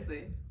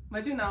 seriously.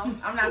 But you know,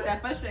 I'm not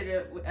that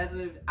frustrated as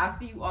if I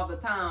see you all the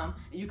time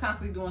and you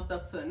constantly doing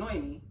stuff to annoy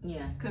me.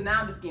 Yeah. Cause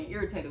now I'm just getting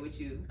irritated with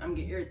you. I'm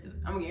getting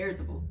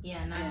irritable.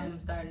 Yeah, now I'm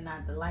starting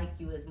not to like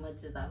you as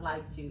much as I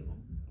liked you.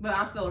 But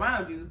I'm still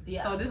around you.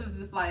 Yeah. So this is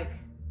just like,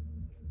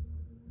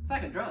 it's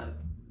like a drug.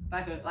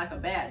 Like a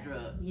bad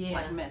drug. Yeah.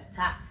 Like meth.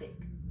 Toxic.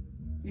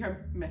 You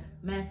heard meth?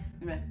 Meth.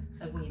 Meth.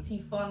 Like when your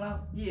teeth fall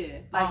out. Yeah.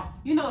 Like,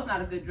 you know it's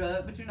not a good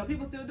drug, but you know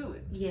people still do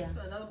it. Yeah.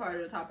 So another part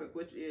of the topic,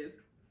 which is,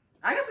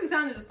 I guess we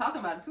sounded just talking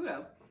about it too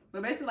though.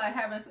 But basically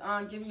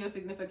like giving your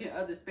significant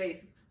other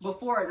space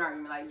before an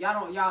argument. Like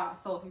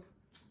so.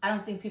 I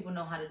don't think people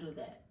know how to do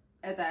that.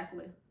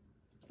 Exactly.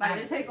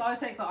 Like it always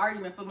takes an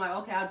argument from like,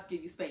 okay, I'll just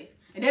give you space.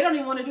 And they don't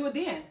even want to do it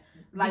then.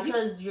 Like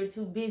because you're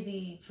too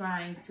busy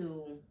trying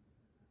to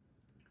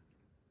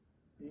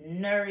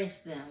nourish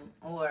them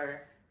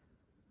or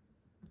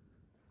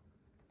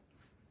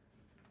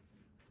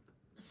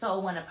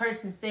so when a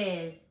person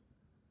says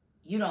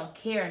you don't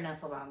care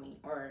enough about me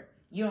or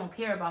you don't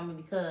care about me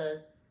because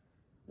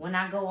when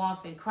I go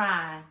off and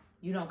cry,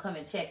 you don't come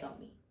and check on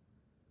me.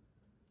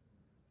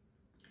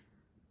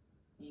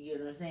 You get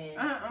what I'm saying?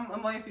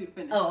 I'm waiting for you to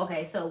finish. Oh,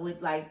 okay. So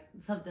with like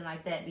something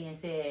like that being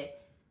said,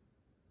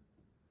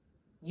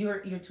 you're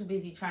too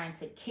busy trying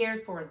to care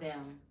for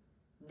them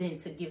than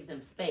to give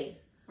them space.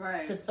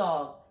 Right. To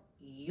solve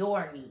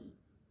your needs.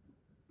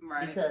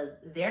 Right. Because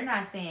they're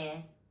not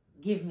saying,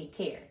 give me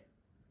care.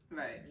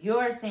 Right.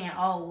 You're saying,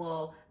 oh,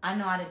 well, I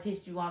know I done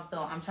pissed you off,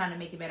 so I'm trying to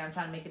make it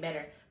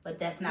better. But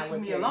that's not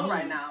what they're alone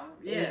right now.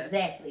 Yeah.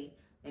 Exactly.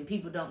 And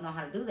people don't know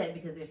how to do that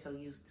because they're so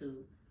used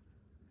to.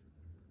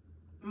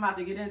 I'm about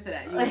to get into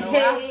that. You know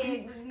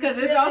why? Because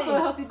there's also a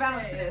healthy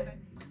balance to this.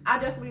 I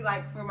definitely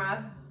like for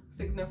my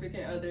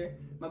significant other,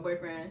 my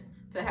boyfriend,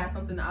 to have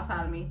something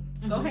outside of me.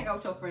 Go hang out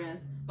with your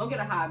friends. Go get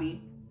a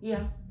hobby.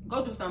 Yeah.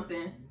 Go do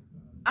something.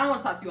 I don't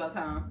want to talk to you all the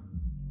time.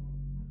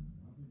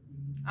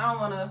 I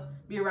don't want to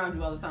be around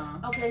you all the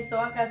time. Okay, so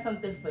I got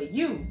something for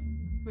you.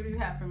 What do you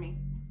have for me?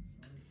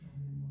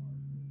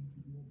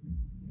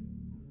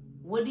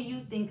 What do you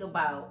think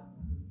about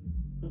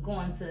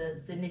going to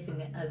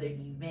significant other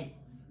events?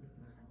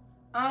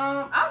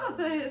 I'll go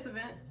to his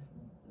events.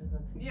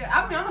 Yeah,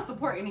 I mean, I'm gonna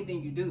support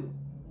anything you do.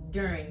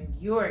 During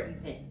your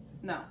events?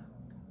 No.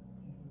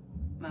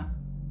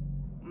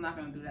 I'm not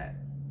gonna do that.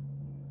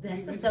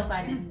 That's a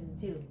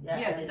self-identity too.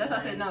 Yeah, that's why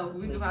I said no.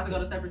 We do have to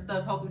go to separate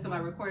stuff. Hopefully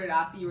somebody recorded it.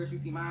 I'll see yours, you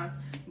see mine.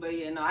 But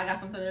yeah, no, I got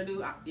something to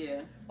do.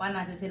 Yeah. Why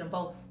not just hit them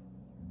both?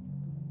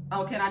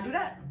 Oh, can I do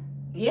that?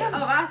 Yeah. Oh,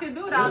 if I can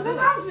do it, I'll do it.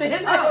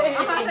 Option.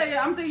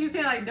 I'm thinking you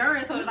saying like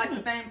during, so it's like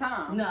the same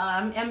time. No,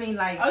 I mean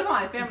like. Oh, it's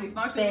like families,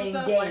 functions and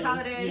stuff, days, like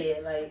holidays.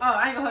 Yeah, like. Oh,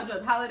 I ain't gonna hold you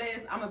up. Holidays,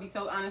 I'm gonna be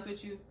so honest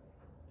with you.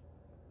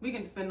 We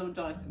can spend them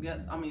joints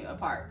together. I mean,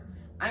 apart.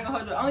 I ain't gonna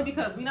hold you up, only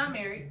because we not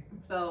married.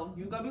 So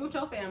you go be with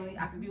your family.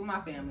 I can be with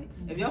my family.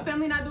 If your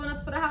family not doing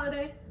nothing for the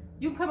holiday,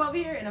 you can come over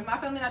here. And if my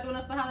family not doing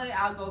nothing for the holiday,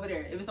 I'll go over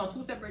there. If it's on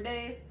 2 separate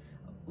days,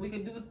 we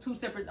can do 2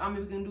 separate. I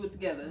mean, we can do it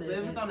together. But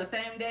if it's on the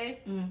same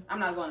day, I'm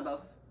not going to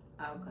both.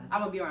 Okay. I'm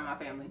gonna be around my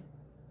family.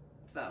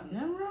 So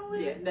nothing wrong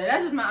with it. Yeah,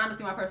 that's just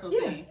my personal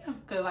thing.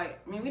 Cause like,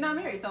 I mean, we not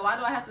married, so why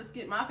do I have to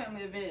skip my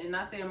family event and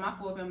not stay in my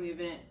full family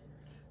event?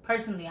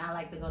 Personally, I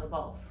like to go to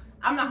both.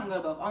 I'm not gonna go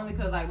to both, only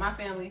because like my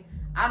family,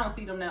 I don't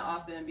see them that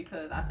often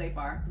because I stay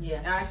far. Yeah.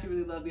 And I actually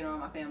really love being around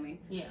my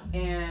family. Yeah.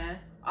 And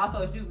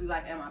also, it's usually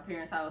like at my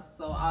parents' house,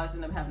 so I always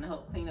end up having to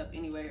help clean up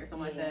anyway or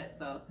something like that.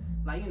 So,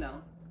 like, you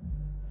know.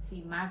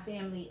 See, my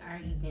family, our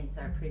events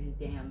are pretty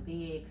damn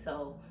big,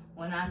 so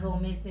when I go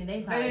missing,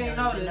 they probably They ain't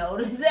don't even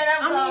notice. notice that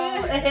I'm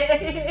gone.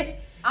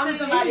 I mean,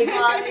 Somebody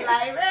call me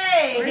like,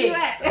 Ray, where you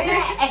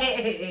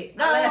at?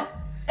 Go.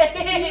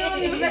 You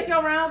don't even make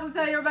your rounds and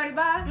tell everybody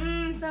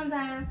bye.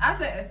 Sometimes. I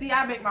said, see,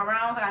 I make my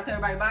rounds. I gotta tell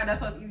everybody bye.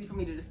 That's why it's easy for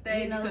me to just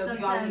stay because we all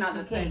sometimes not you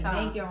at the same can't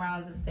time. make your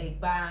rounds and stay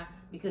by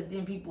because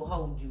then people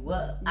hold you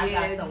up. Yeah, I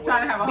got you somewhere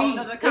trying to have a whole be.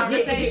 nother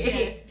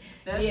conversation.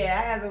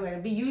 Yeah, I got somewhere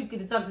to be. You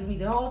could have talked to me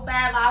the whole 5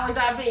 hours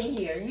I've been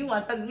here. You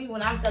want to talk to me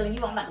when I'm telling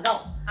you I'm about to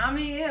go. I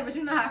mean, yeah, but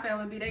you know how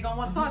family be. They gonna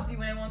want to talk to you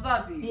when they want to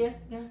talk to you.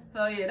 Yeah.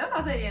 So yeah, that's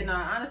why I say, yeah, no,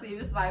 honestly,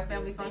 if it's like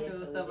family Just stay functions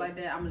and at stuff your like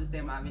that, I'm gonna just stay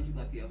at my event. You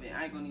go to your event.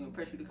 I ain't gonna even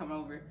press you to come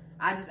over.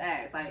 I just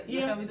ask, like,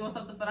 your family doing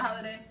something for the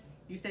holiday?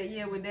 You say,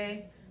 yeah, would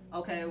they?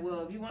 Okay,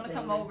 well, if you want to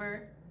come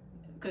over,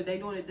 because they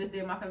doing it this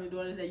day, my family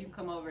doing it this day, you can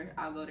come over.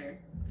 I'll go there.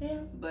 Yeah.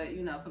 But,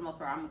 you know, for the most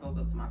part, I'm gonna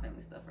go to my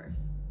family stuff first.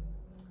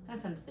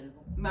 That's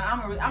understandable. But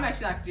I'm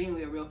actually like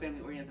genuinely a real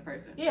family-oriented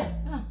person. Yeah.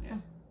 Yeah.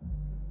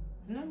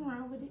 Nothing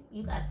wrong with it.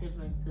 You got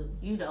siblings too.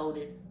 You the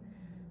oldest.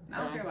 I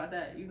don't care about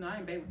that. You know, I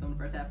ain't been with them the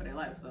first half of their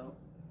life, so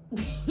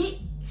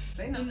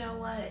they know. You know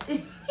what? They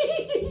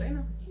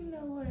know. You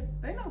know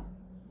what? They know.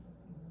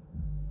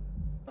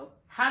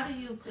 How do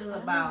you feel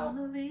about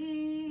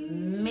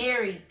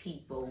married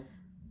people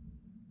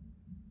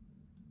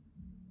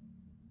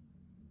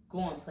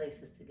going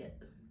places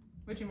together?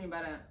 What you mean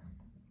by that?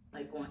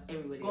 Like going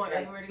everywhere together. Going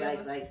everywhere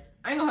together? Like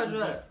I ain't gonna hold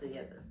you up. events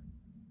together.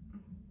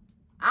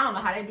 I don't know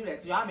how they do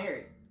that because y'all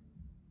married.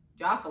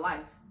 Y'all for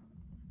life.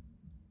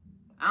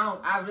 I'm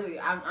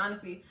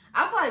honestly,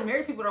 I feel like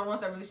married people are the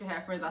ones that really should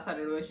have friends outside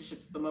of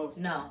relationships the most.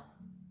 No.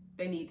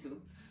 They need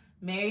to.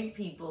 Married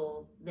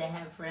people that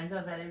have friends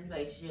outside of a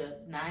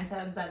relationship, 9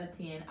 times out of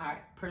 10 are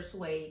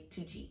persuaded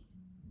to cheat.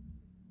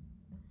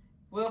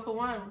 Well, for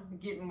one,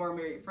 get more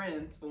married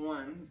friends, for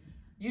one.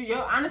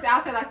 Honestly,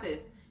 I'll say it like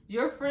this.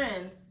 Your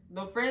friends,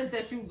 the friends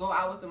that you go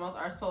out with the most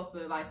are supposed to,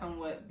 like,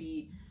 somewhat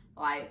be,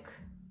 like...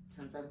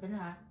 Sometimes they're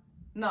not.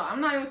 No,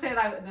 I'm not even saying,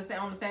 like,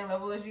 on the same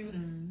level as you,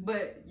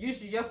 but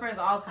your friends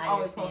are also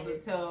always supposed to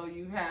tell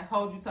you,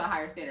 hold you to a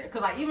higher standard.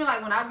 Because, like, even,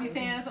 like, when I be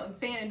saying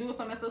and doing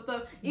some of that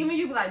stuff, even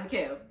you be like,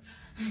 Mikhail.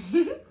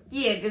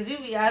 Yeah, because you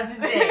be out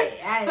today.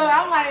 So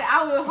I'm like,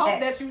 I would hope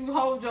that you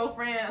hold your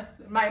friends,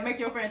 might make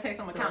your friends take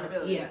some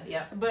accountability.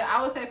 Yeah. But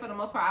I would say for the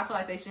most part, I feel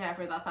like they should have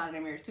friends outside of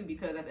their marriage too,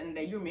 because at the end of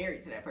the day, you're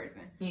married to that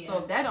person. Yeah. So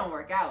if that don't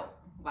work out,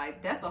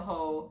 like, that's a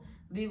whole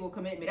legal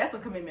commitment. That's a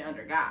commitment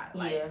under God.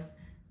 Like,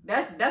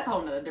 that's a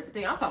whole nother different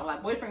thing. I'm talking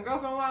like boyfriend,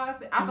 girlfriend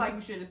wise. I feel like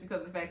you should, just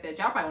because of the fact that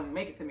y'all probably won't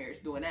make it to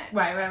marriage doing that.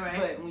 Right.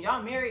 But when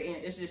y'all married and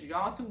it's just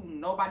y'all two,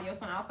 nobody else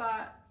on the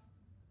outside,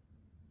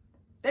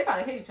 they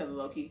probably hate each other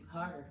low key.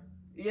 Harder.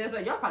 Yeah, so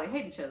y'all probably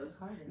hate each other. It's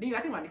harder. Then you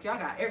gotta think about it. Y'all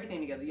got everything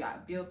together. Y'all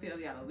got bills together.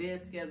 Y'all gotta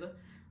live together.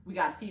 We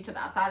gotta see each other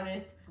outside of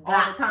this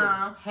all the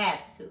time.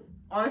 Have to.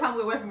 All the time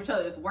we're away from each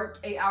other is work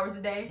 8 hours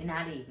a day. And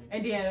not even.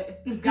 And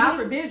then, God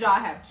forbid, y'all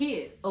have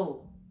kids.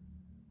 Oh.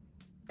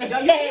 Y'all,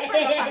 you need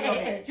friends outside your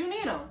marriage. You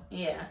need them.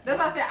 Yeah. That's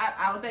why I said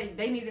I would say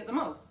they need it the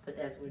most. But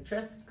that's where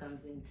trust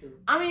comes into.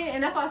 I mean,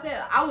 and that's why I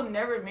said I would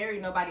never marry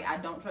nobody I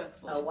don't trust.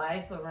 A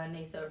wife will run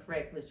themselves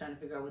reckless trying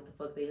to figure out what the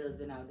fuck their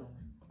husband out doing.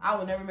 I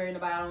would never marry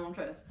nobody I don't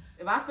trust.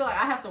 If I feel like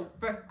I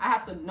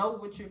have to know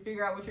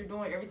figure out what you're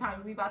doing every time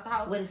you leave out the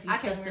house. What if you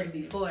trust them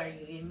before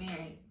you get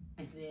married,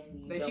 and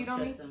then you don't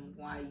trust them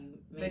while you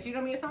married? They cheat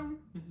on me or something?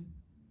 Mm-hmm.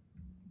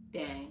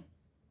 Dang.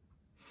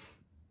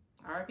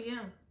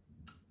 RPM.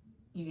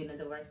 You getting a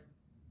divorce?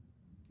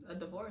 A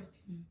divorce.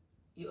 Mm-hmm.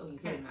 You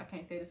can't. I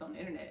can't say this on the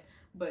internet,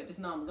 but just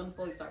know I'm gonna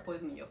slowly start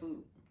poisoning your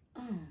food.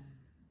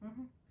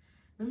 Mm-hmm.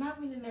 Remind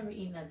me to never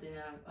eat nothing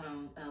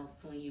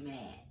else when you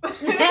mad.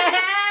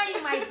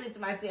 You might switch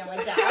my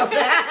sandwich out.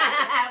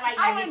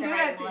 I wouldn't do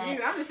that to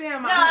you. I'm just saying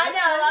No, I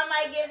know. I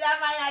might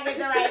not get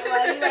the right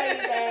one. You might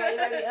be mad. You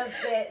might be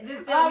upset.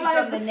 Just tell me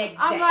from the next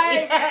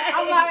day.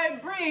 I'm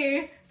like,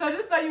 Bree, so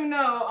just so you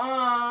know,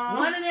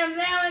 one of them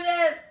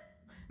sandwiches.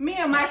 Me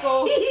and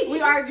Michael,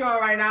 we arguing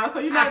right now, so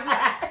you know,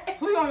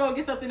 we gonna go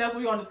get something else.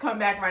 We gonna just come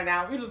back right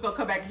now. We just gonna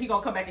come back. He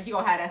gonna come back and he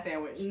gonna have that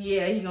sandwich.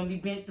 Yeah, he gonna be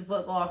bent the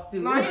fuck off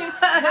too. No, not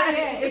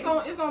yet. It's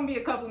gonna be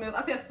a couple of minutes.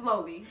 I said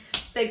slowly.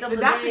 The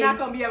doctor not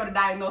gonna be able to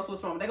diagnose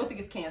what's wrong. They gonna think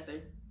it's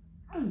cancer.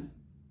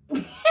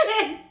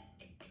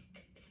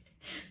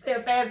 Say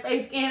a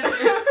fast-paced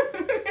cancer.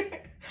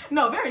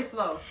 No, very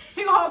slow.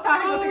 He gonna hold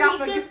time. He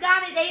gonna think just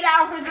got it 8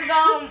 hours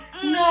ago.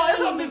 No, it's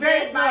gonna be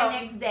very slow.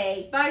 By next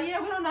day. But yeah,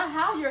 we don't know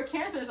how your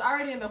cancer is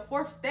already in the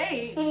 4th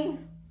stage.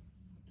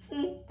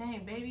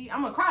 Dang, baby,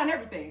 I'm gonna cry and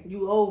everything.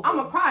 You over? I'm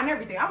gonna cry and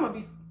everything. I'm gonna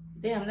be.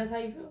 Damn, that's how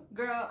you feel,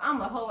 girl. I'm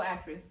a whole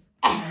actress.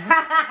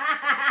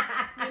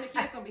 And the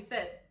kid's gonna be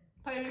set.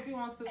 Play me if you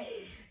want to.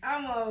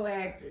 I'm a whole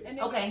actress.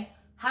 Okay,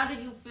 how do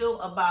you feel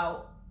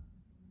about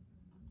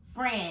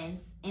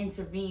friends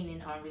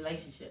intervening on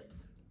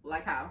relationships?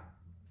 Like how?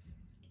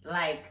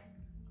 Like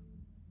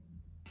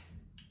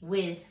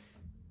with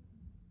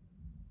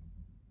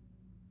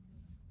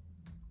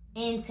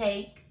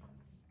intake.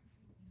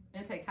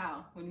 Intake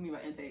how? What do you mean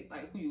by intake?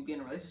 Like who you get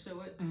in a relationship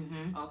with?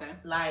 Mm-hmm. Okay.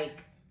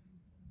 Like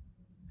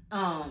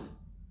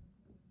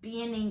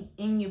being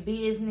in your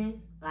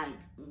business, like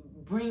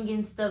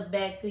bringing stuff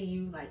back to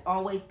you, like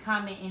always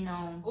commenting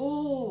on.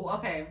 Ooh,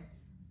 okay.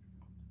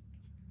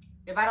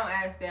 If I don't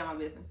ask, stay out my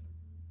business.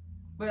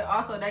 But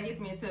also that gets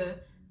me into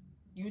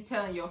you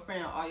telling your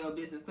friend all your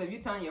business. Because if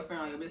you telling your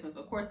friend all your business,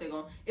 of course they're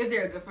going to, if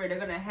they're a good friend, they're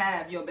going to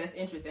have your best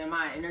interest in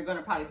mind. And they're going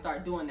to probably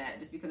start doing that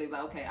just because they're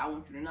like, okay, I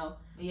want you to know.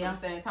 Yeah.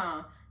 At the same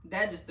time,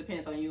 that just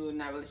depends on you and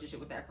that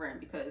relationship with that friend.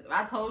 Because if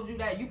I told you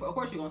that, of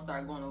course you're going to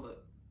start going to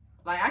look.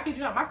 Like, I kid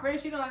you not, my friend,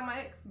 she didn't like my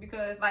ex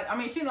because, like, I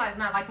mean, she didn't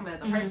not like him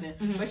as a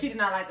person, but she did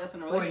not like us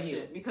in a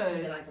relationship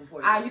because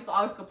I used to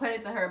always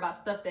complain to her about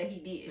stuff that he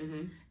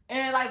did.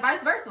 And, like,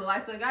 vice versa.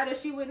 Like, the guy that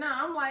she with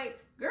now, I'm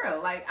like,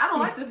 girl, like, I don't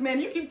like this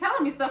man. You keep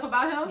telling me stuff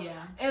about him.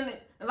 Yeah. And,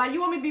 like, you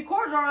want me to be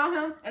cordial around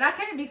him, and I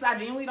can't be because I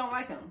genuinely don't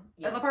like him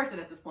as a person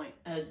at this point.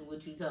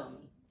 What you told me.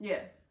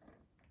 Yeah.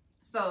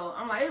 So,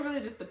 I'm like, it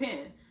really just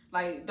depends.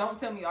 Like, don't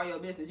tell me all your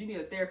business. You need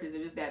a therapist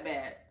if it's that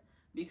bad.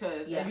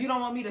 Because if you don't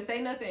want me to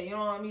say nothing, you don't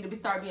want me to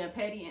start being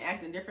petty and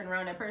acting different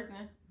around that person,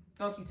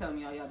 don't keep telling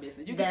me all your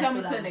business. You can tell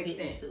me to an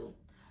extent.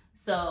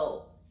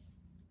 So,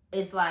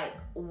 it's like,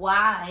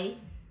 why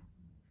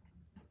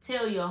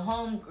tell your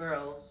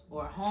homegirls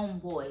or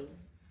homeboys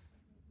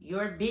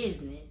your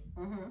business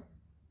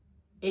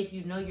if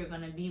you know you're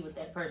going to be with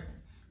that person?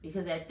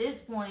 Because at this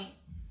point,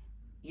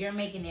 you're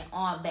making it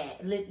all bad.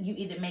 You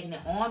either making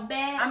it all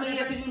bad. I mean,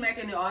 yeah, because you're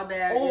making it all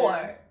bad.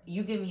 Or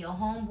you giving your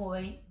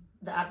homeboy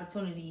the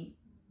opportunity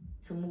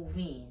to move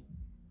in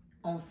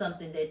on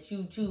something that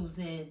you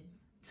choosing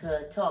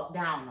to talk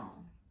down on.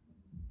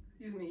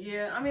 Excuse me.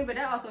 Yeah, I mean, but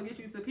that also gets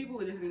you to people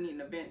who just be needing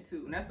a vent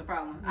too, and that's the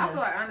problem. Yeah. I feel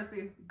like,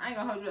 honestly, I ain't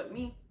gonna hold you up.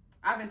 Me,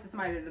 I've been to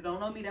somebody that don't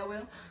know me that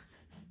well,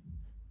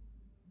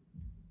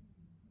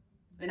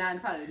 and I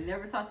probably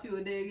never talk to you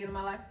a day again in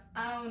my life.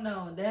 I don't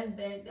know that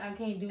I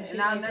can't do shit.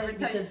 And I'll never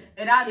tell you.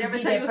 And I'll never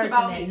tell you it's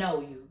about me.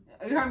 Know you.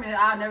 You heard me.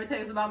 I'll never tell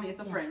you it's about me.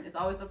 It's a friend. It's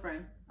always a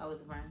friend. Always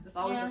a friend. It's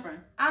always a friend.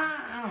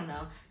 I don't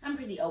know. I'm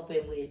pretty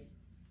open with.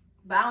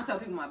 But I don't tell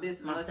people my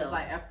business unless it's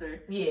like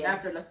after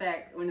the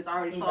fact, when it's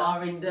already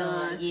solved, it's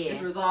done,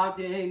 it's resolved,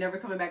 and it ain't never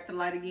coming back to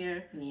light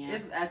again. Yeah.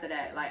 It's after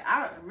that. Like,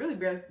 I really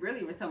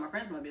barely even tell my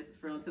friends my business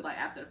for real until like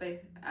after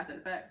the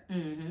fact.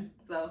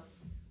 So,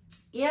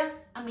 yeah,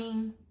 I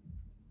mean,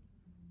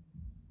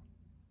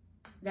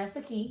 that's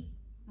the key.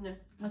 Yeah,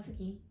 that's the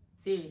key.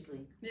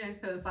 Seriously. Yeah,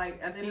 because like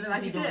at the end of the day,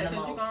 like you said,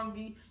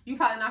 because you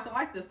probably not gonna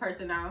like this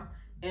person now.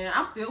 And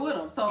I'm still with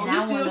him, so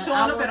he's still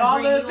showing up at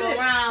all the events.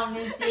 Around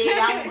and shit.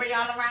 I'm gonna bring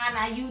y'all around.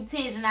 Now you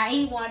tense, and now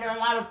he wondering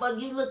why the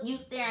fuck you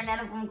staring at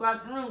him from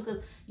across the room,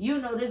 because you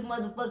know this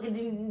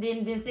motherfucker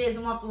didn't say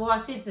some off the wall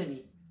shit to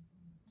me,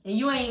 and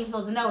you ain't even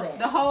supposed to know that.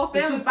 The whole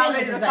family about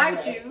ready to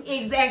fight you,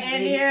 exactly.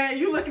 And then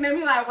you looking at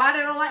me like, why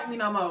they don't like me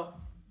no more?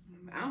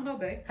 I don't know,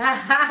 babe.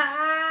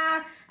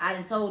 I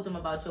done told them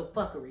about your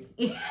fuckery.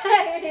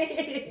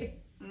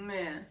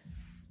 Man.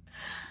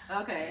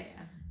 Okay.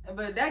 Yeah.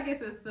 But that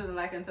gets us to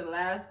into the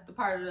last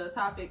part of the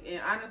topic,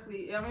 and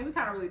honestly, I mean, we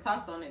kind of really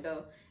talked on it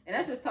though, and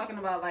that's just talking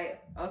about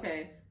like,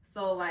 okay,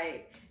 so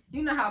like,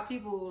 you know how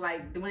people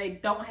like when they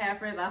don't have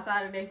friends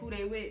outside of who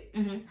they with,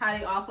 how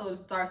they also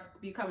start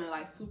becoming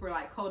like super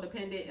like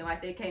codependent, and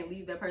like they can't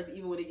leave that person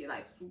even when they get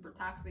like super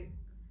toxic.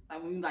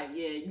 Like when you like,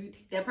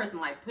 that person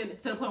like put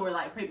it to the point where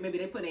like maybe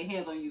they put their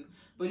hands on you,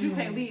 but you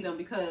can't leave them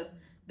because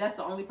that's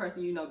the only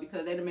person you know,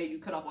 because they done made you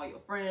cut off all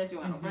your friends. You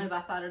don't have no friends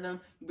outside of them.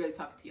 You barely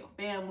talk to your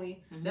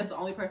family. That's the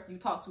only person you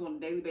talk to on a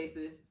daily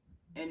basis.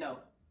 And no.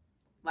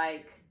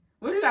 Like,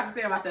 what do you got to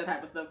say about that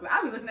type of stuff? Because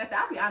I be looking at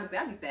that. I'll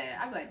be sad.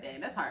 I'll be like, dang,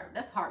 that's hard.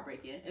 That's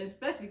heartbreaking. And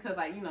especially because,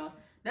 like, you know,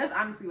 that's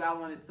honestly what I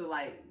wanted to,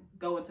 like,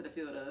 go into the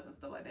field of and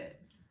stuff like that.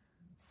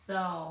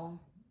 So,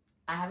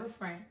 I have a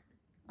friend.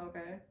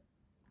 Okay.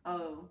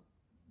 Oh.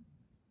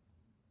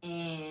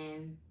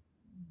 And,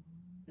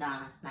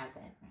 nah, not that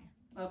friend.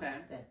 Okay.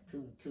 That's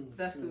too.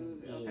 That's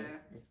too. Yeah, okay.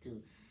 That's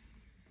too.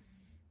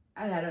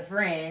 I got a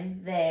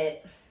friend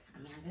that, I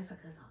mean, I guess I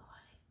could talk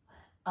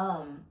about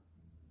it, but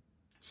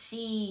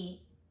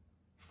she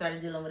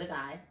started dealing with a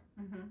guy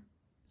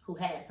who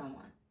had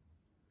someone.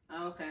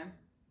 Okay.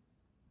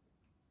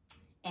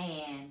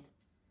 And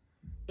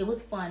it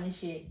was fun and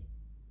shit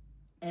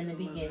in the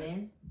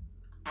beginning.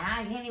 And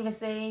I can't even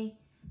say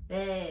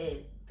that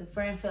the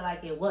friend felt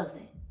like it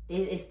wasn't.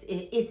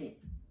 It isn't,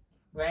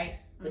 right?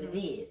 But it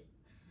is.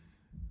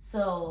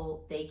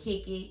 So they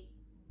kick it.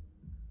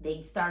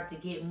 They start to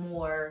get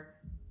more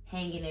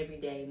hanging every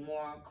day,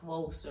 more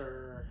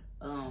closer,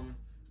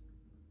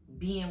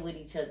 being with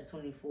each other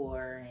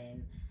 24.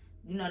 And,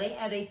 you know, they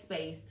have their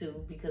space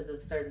too because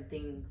of certain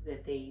things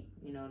that they,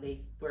 you know, they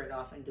spread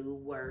off and do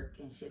work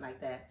and shit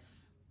like that.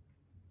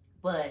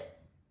 But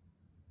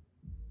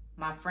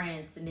my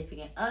friend's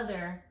significant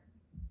other,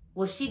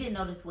 what she didn't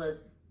notice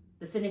was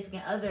the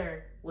significant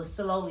other was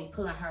slowly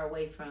pulling her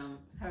away from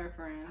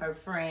her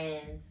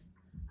friends,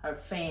 her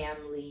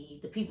family,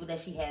 the people that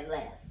she had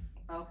left.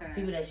 Okay.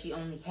 People that she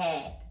only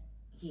had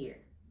here,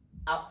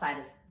 outside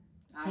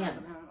of him.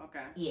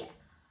 Okay. Yeah.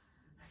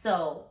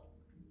 So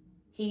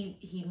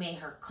he made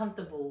her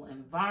comfortable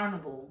and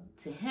vulnerable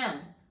to him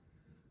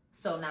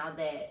So now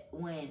that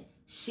when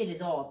shit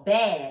is all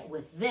bad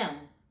with them,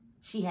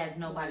 she has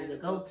nobody to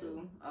go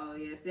to. Oh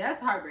yeah, see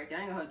that's heartbreaking.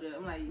 I ain't gonna hold you.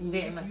 I'm like,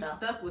 you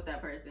stuck with that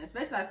person,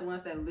 especially like the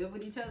ones that live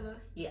with each other.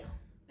 Yeah.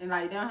 And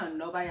like they don't have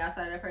nobody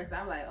outside of that person.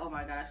 I'm like, oh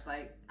my gosh,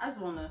 like I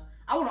wanna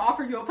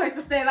offer you a place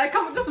to stay. Like,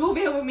 come just move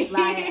in with me.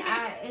 Like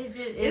it's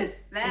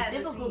sad.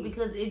 It's difficult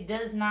because it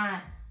does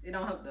not. It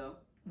don't help though.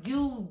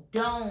 You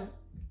don't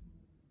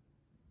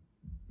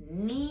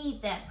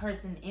need that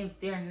person if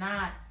they're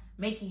not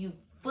making you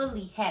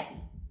fully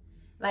happy.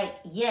 Like,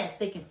 yes,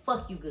 they can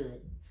fuck you good.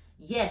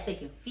 Yes, they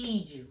can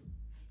feed you.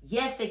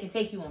 Yes, they can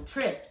take you on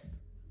trips.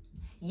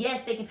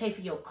 Yes, they can pay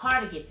for your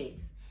car to get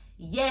fixed.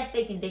 Yes,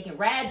 they can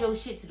ride your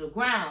shit to the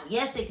ground.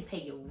 Yes, they can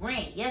pay your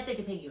rent. Yes, they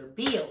can pay your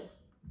bills.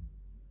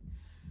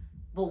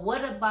 But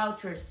what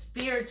about your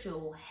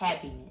spiritual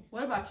happiness?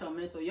 What about your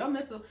mental? Your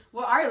mental.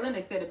 Well, Ari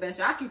Lennox said it best.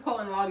 I keep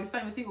quoting all these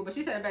famous people, but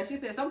she said it best. She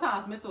said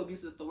sometimes mental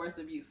abuse is the worst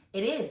abuse.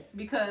 It is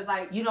because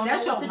like you don't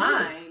that's know what your to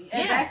mind. Do.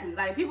 Exactly. Yeah.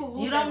 Like people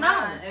lose their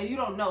mind and you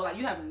don't know. Like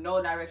you have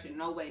no direction,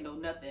 no way, no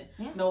nothing.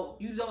 Yeah. No,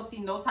 you don't see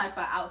no type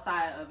of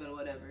outside of it or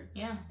whatever.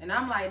 Yeah. And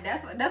I'm like,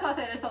 that's why I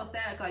said it's so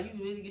sad. Cause like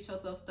you really get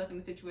yourself stuck in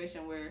a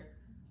situation where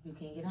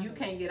you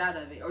can't get out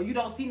of it, or you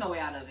don't see no way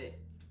out of it.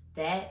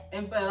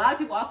 But a lot of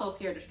people also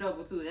scared to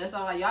struggle too. That's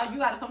all. Like y'all, you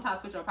gotta sometimes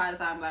put your pride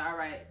aside and be like, all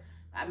right,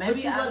 maybe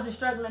but you wasn't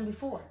struggling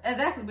before.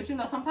 Exactly, but you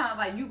know sometimes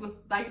like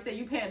you said,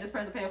 you paying this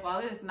person paying for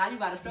all this. Now you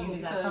gotta struggle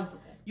because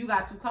you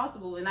got too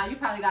comfortable, and now you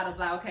probably gotta be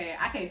like, okay,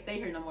 I can't stay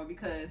here no more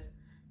because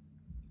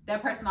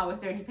that person always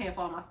there and he paying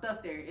for all my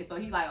stuff there, and so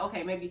he like,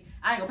 okay, maybe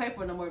I ain't gonna pay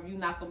for it no more if you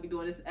not gonna be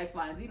doing this X,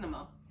 Y, and Z no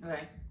more.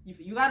 Right.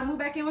 You gotta move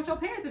back in with your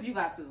parents if you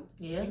got to.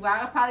 Yeah. You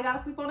probably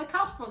gotta sleep on the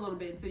couch for a little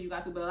bit until you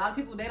got to. But a lot of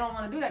people, they don't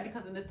want to do that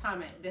because in this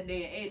time at that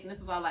day and age, and this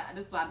is why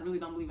I really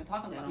don't believe in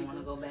talking about. They don't want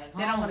to go back home.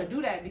 They don't want to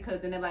do that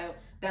because then they're like,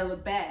 that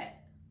look bad.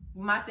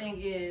 My thing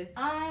is,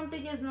 I don't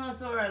think it's no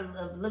sort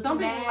of looking some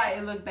people bad. like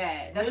it look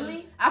bad.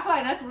 Really? I feel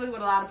like that's really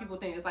what a lot of people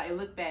think. It's like it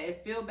look bad.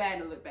 It feel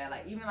bad. It look bad.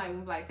 Like even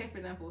like say for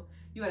example,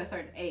 you at a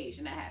certain age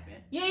and that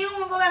happened. Yeah, you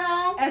don't want to go back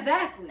home.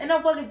 Exactly. And no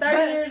fucking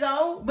 30 years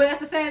old. But at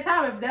the same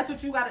time, if that's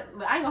what you got,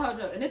 I ain't gonna hold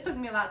you up. And it took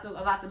me a lot to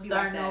be starting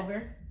like that.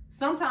 Over.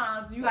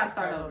 Sometimes you gotta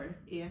start over.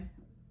 Yeah.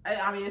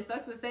 I mean, it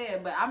sucks to say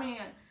it, but I mean,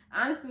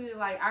 honestly,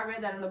 like I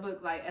read that in the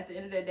book. Like at the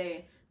end of the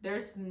day,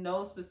 there's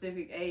no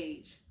specific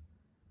age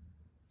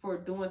for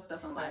doing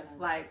stuff in life.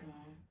 Like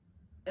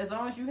as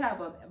long as you have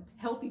a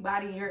healthy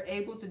body and you're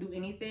able to do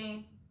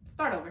anything,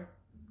 start over.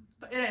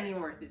 It ain't even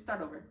worth it.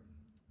 Start over.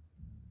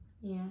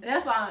 Yeah. And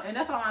that's why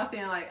I was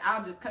saying like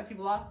I'll just cut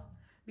people off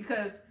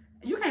because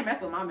you can't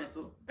mess with my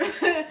mental. Cause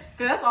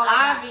that's all.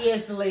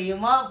 Obviously, a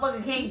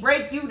motherfucker can't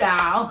break you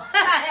down.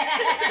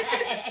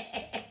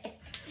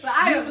 But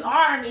I am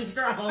army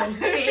strong.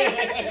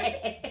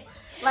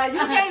 Like you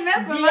can't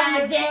mess with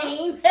my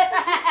Jane.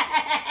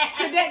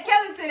 Cadet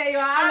Kelly today,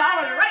 y'all. I'm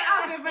on the right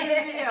outfit for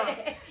this video.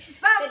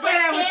 Stop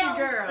playing with you,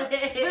 girl.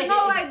 But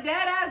no, like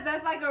dead ass,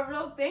 that's like a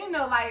real thing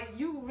though. Like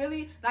you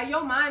really, like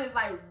your mind is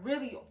like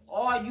really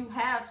all you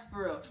have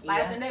for real.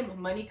 Like at the name of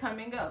money come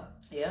and go.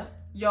 Yeah.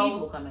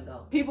 People come and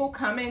go. People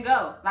come and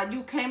go. Like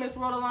you came this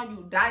world alone,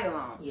 you die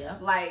alone. Yeah.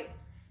 Like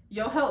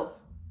your health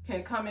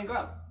can come and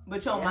go,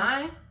 but your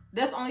mind,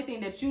 that's the only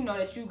thing that you know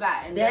that you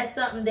got. And that's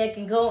something that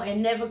can go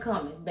and never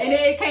coming back. And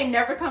it can't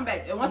never come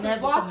back. And once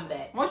it's lost,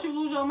 once you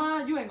lose your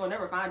mind, you ain't gonna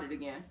never find it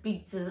again.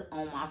 Speak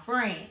on my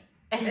friend.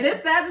 And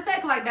it's sad to say,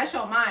 cause like that's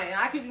your mind. And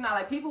I kid you not,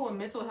 like people with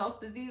mental health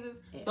diseases,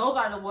 those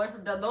are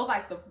those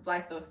like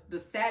the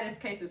saddest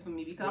cases for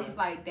me because I'm just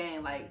like,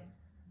 dang, like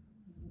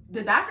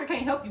the doctor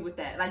can't help you with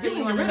that. Like so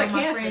you can get rid of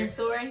cancer.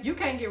 Story? You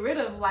can't get rid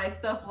of like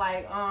stuff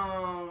like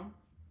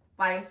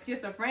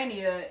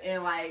schizophrenia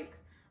and like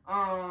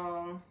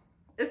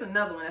it's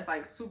another one that's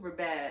like super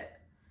bad.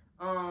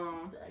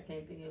 I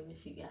can't think of it.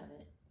 She got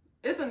it.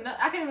 It's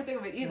I can't even think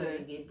of it either. When you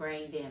get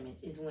brain damage.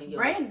 It's when your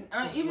brain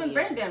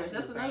damage.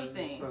 That's another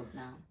thing. Broke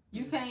down.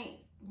 You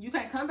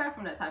can't come back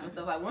from that type of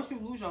stuff. Like once you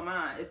lose your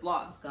mind, it's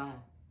lost. It's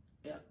gone.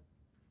 Yep.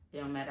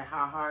 It don't matter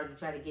how hard you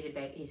try to get it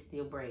back. It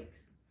still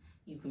breaks.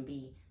 You can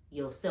be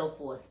yourself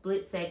for a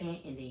split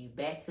second, and then you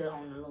back to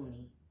on the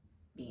loony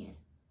being.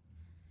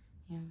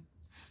 Yeah.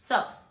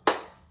 So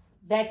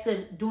back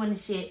to doing the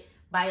shit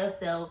by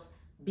yourself,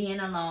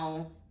 being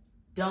alone.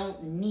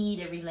 Don't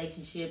need a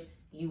relationship.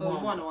 You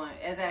want one.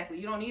 Exactly.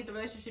 You don't need the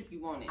relationship.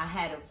 You want it. I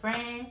had a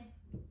friend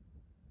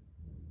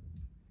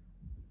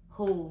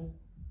who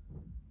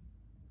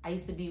I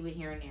used to be with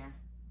here and there.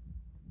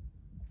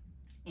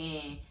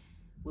 And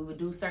we would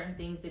do certain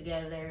things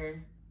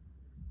together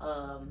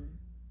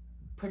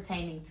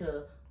pertaining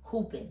to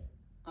hooping.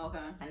 Okay.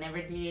 I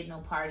never did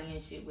no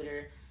partying shit with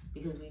her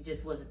because we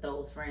just wasn't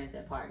those friends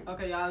that party.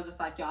 Okay, y'all just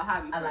like y'all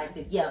hobby friends.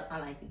 I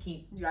like to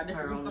keep you got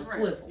her on the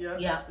friends. swivel.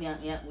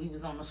 Yeah. We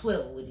was on the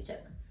swivel with each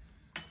other.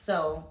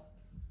 So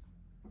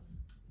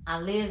I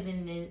lived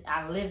in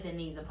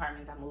these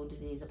apartments. I moved to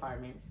these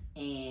apartments,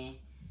 and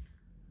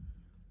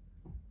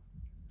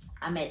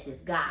I met this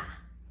guy,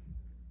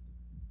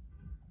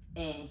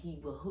 and he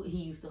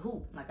used to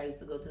hoop. Like I used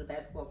to go to the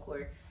basketball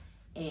court,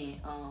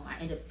 And I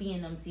ended up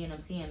seeing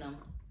them.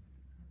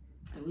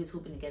 And we was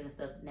hooping together and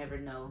stuff. Never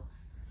know.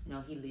 You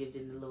know, he lived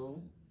in the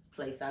little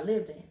place I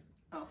lived in.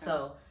 Okay.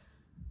 So,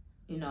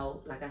 you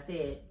know, like I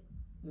said,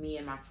 me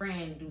and my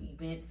friend do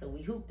events, so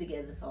we hoop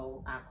together.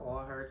 So I call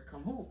her to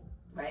come hoop,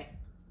 right?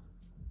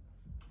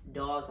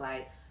 Dog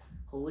like,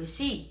 who is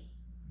she?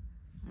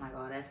 I'm like,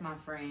 oh, that's my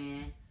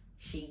friend.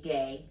 She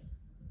gay.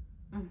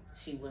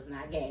 She was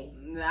not gay.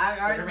 I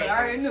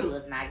already knew. She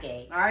was not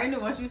gay. I already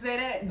knew once you say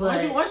that.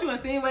 But once you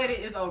insinuate it,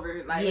 it's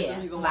over. Like, yeah, it's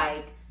the reason why.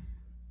 like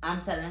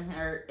I'm telling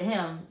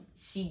him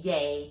she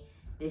gay,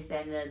 this,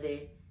 that, and the other.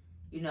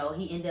 You know,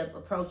 he ended up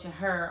approaching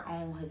her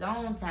on his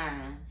own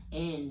time,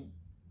 and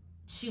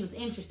she was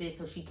interested,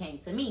 so she came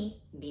to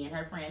me, being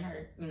her friend.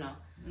 You know.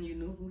 You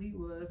knew who he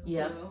was.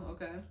 Yeah. Well,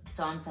 okay.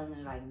 So I'm telling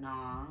her like,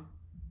 nah,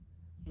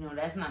 you know,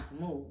 that's not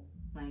the move.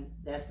 Like,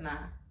 that's not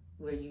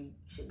where you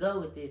should go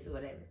with this or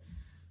whatever.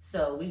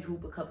 So we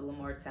hoop a couple of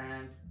more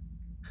times.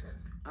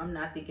 I'm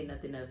not thinking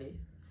nothing of it.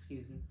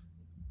 Excuse me.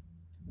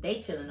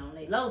 They chilling on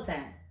their low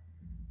time.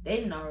 They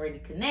didn't already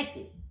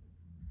connected.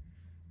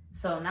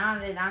 So now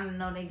that I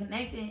know they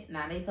connected,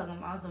 now they talking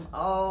about some,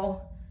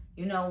 oh,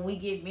 you know, when we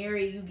get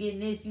married, you getting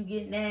this, you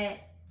getting that.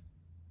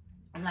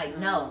 I'm like,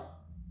 no,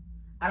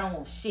 I don't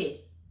want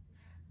shit.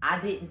 I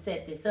didn't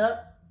set this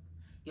up.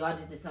 Y'all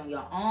did this on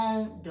your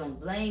own. Don't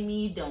blame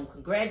me. Don't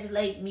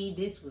congratulate me.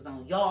 This was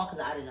on y'all because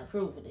I didn't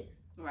approve of this.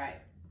 Right.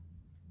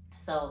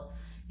 So,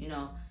 you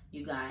know,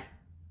 you got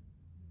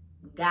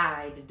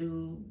Guy, the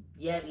dude,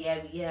 but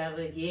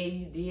yeah,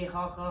 you did,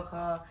 ha, ha,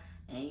 ha.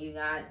 And you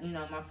got, you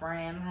know, my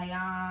friend, like,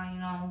 you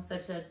know,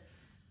 such a...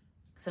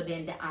 So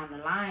then on the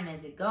line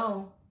as it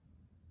go,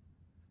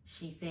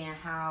 she's saying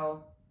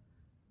how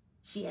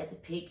she had to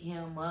pick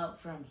him up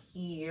from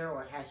here,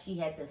 or how she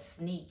had to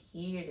sneak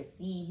here to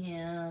see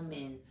him,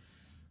 and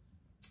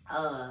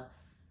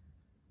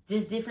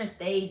just different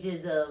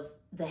stages of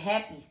the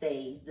happy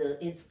stage.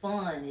 It's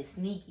fun, it's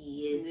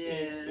sneaky,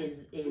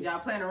 it's y'all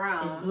playing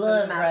around. It's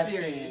blood rushing.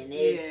 Serious.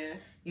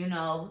 It's, you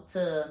know,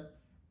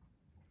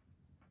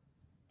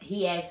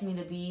 he asked me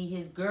to be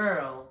his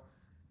girl.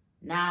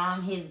 Now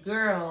I'm his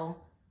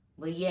girl,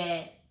 but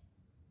yet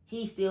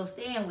he's still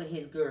staying with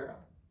his girl.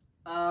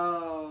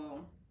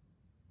 Oh.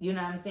 You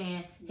know what I'm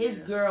saying? His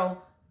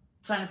girl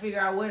trying to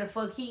figure out where the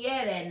fuck he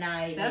at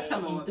night. That's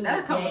coming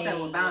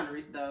with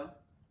boundaries, though.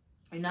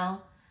 You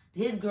know?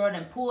 His girl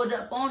done pulled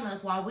up on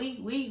us while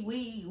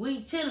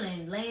we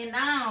chilling, laying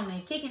down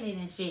and kicking it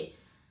and shit.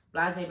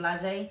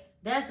 Blase.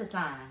 That's a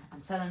sign.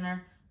 I'm telling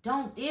her,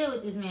 don't deal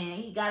with this man.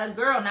 He got a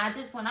girl. Now at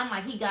this point, I'm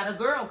like, he got a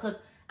girl, because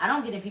I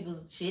don't get in people's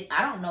shit.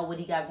 I don't know what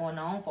he got going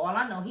on. For all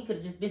I know, he could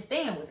have just been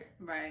staying with her.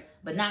 Right.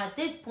 But now at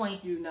this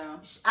point, you know,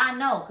 I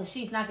know, because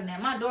she's knocking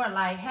at my door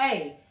like,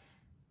 hey,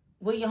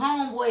 where your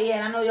homeboy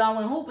at? I know y'all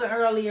went hooping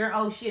earlier.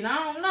 Oh shit, I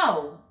don't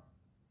know.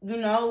 You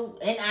know,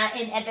 and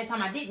at that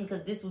time I didn't,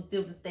 because this was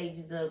still the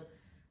stages of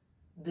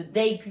the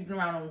day creeping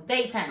around on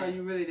daytime. So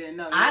you really didn't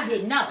know. I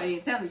didn't know. They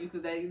didn't tell you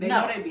because they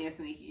know they being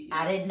sneaky.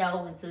 I didn't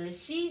know until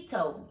she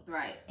told me.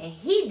 Right. And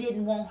he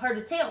didn't want her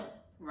to tell me.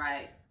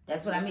 Right.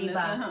 That's what I mean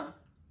by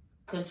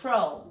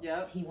control.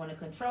 Yep. He wanted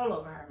control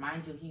over her.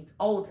 Mind you, he's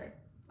older.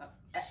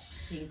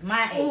 She's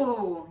my age.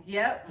 Ooh,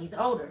 yep. He's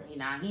older.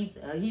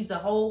 He's a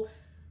whole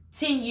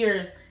 10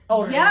 years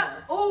older than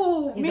us.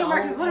 Ooh, me and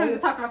Marcus literally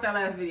just talked about that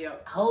last video.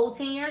 Whole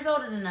 10 years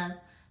older than us.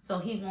 So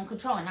he won't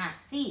control, and I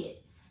see it.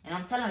 And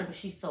I'm telling her, but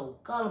she's so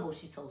gullible.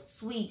 She's so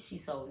sweet.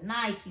 She's so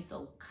nice. She's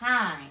so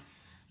kind.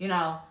 You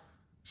know,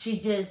 she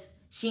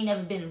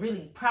never been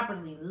really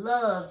properly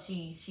loved.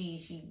 She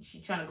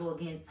trying to go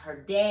against her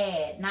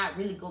dad. Not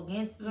really go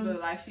against him. But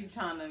like she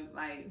trying to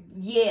like.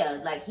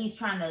 Yeah, like he's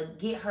trying to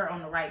get her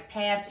on the right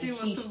path, and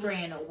she's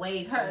straying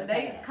away from her.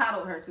 They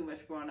coddled her too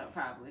much growing up,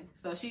 probably.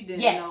 So she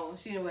didn't know.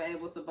 She wasn't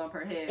able to bump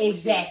her head.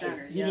 Exactly. When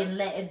she was younger. He didn't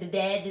let the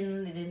dad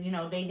didn't. You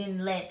know, they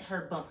didn't let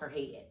her bump her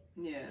head.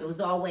 Yeah. It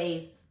was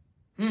always.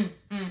 You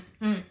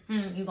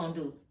gonna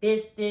do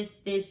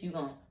this, you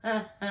gonna,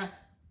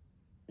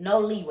 no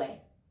leeway.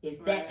 It's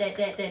that,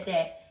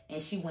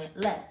 and she went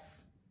left,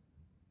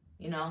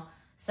 you know?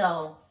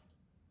 So,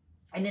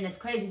 and then it's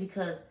crazy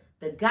because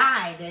the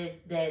guy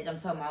that I'm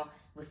talking about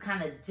was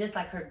kind of just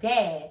like her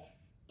dad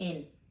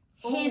in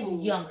his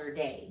younger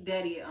days.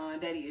 Daddy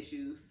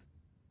issues.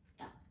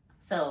 Yeah.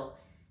 So,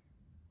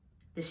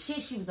 the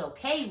shit she was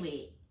okay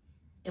with,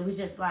 it was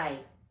just like,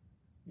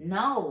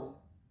 no.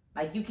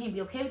 Like, you can't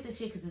be okay with this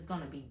shit because it's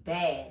going to be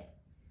bad.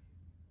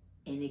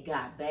 And it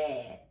got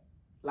bad.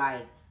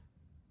 Like,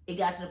 it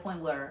got to the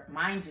point where,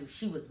 mind you,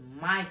 she was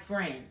my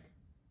friend.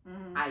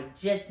 Mm-hmm. I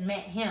just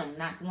met him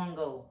not too long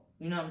ago.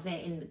 You know what I'm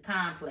saying? In the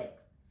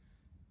complex.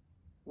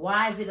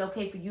 Why is it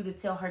okay for you to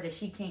tell her that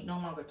she can't no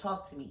longer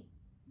talk to me?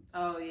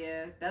 Oh,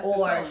 yeah. That's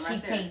or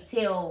she can't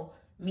tell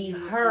me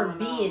her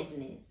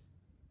business.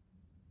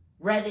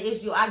 Rather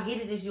it's I get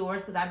it's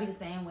yours, because I be the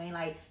same way,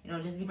 like, you know,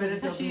 just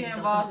because but she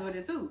involved with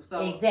it too. So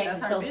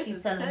exactly. So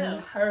she's telling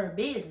me her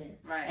business.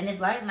 Right. And it's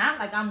like not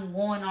like I'm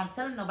going on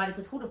telling nobody,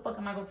 because who the fuck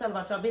am I gonna tell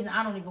about your business?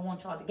 I don't even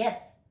want y'all together.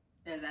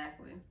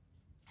 Exactly.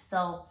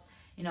 So,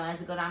 you know,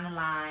 as it go down the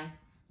line,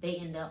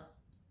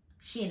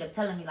 she ended up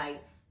telling me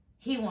like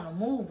he want to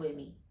move with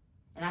me,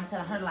 and I'm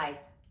telling her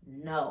like,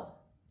 no,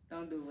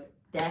 don't do it.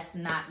 That's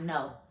not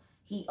no.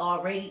 He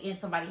already in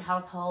somebody's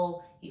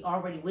household. He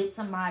already with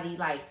somebody.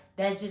 Like,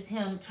 that's just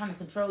him trying to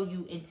control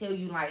you and tell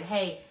you like,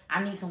 hey,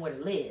 I need somewhere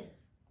to live.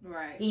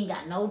 Right. He ain't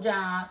got no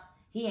job.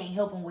 He ain't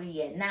helping where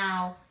he at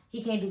now.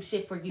 He can't do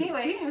shit for you.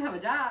 Anyway, he didn't even have a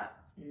job.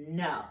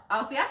 No.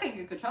 Oh, see, I can't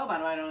get controlled by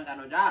nobody that don't got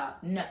no job.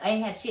 No,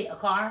 ain't had shit. A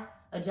car,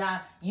 a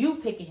job. You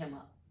picking him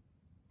up.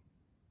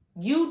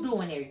 You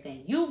doing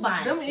everything. You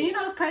buying Them, shit. you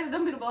know it's crazy.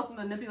 Them be the most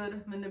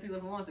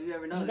manipulative ones if you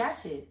ever noticed. You got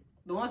shit.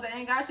 The ones that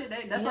ain't got shit,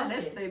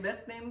 that's their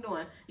best thing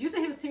doing. You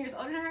said he was 10 years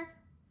older than her?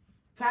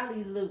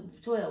 Probably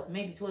 12,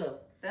 maybe 12.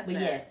 That's but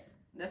sad. Yes.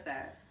 That's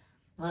sad.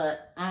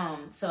 But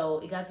so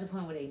it got to the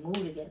point where they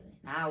moved together.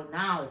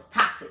 Now it's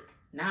toxic.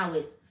 Now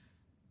it's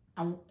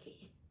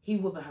he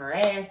whooping her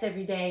ass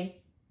every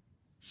day.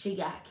 She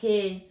got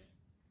kids.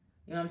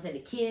 You know what I'm saying?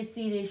 The kids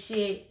see this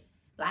shit.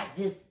 Like,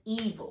 just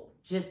evil.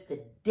 Just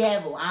the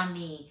devil. I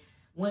mean,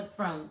 went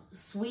from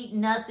sweet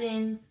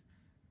nothings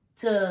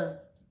to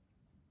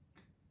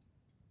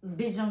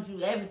bitch, don't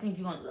you ever think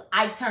you're gonna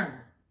Ike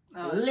Turner.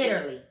 Oh,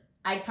 Literally.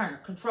 Ike Turner.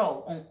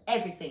 Control on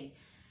everything.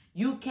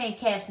 You can't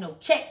cash no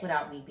check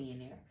without me being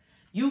there.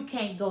 You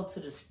can't go to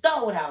the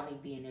store without me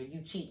being there.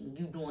 You cheating.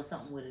 You doing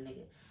something with a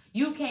nigga.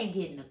 You can't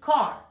get in the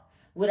car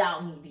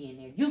without me being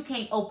there. You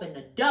can't open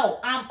the door.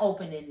 I'm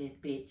opening this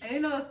bitch. And you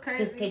know it's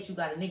crazy. Just in case you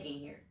got a nigga in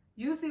here.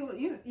 You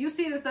see you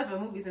see this stuff in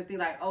movies and think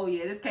like, oh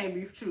yeah, this can't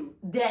be true.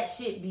 That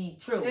shit be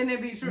true. And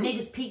it be true.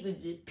 Niggas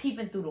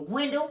peeping through the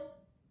window.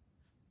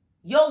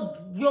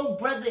 Your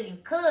brother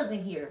and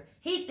cousin here.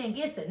 He think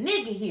it's a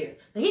nigga here.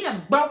 He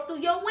done broke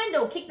through your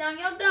window, kicked down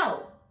your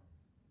door.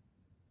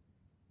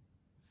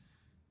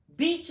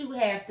 Beat you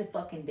half to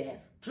fucking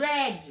death.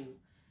 Dragged you.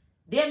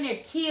 Damn near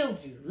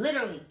killed you.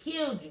 Literally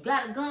killed you.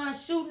 Got a gun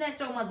shooting at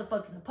your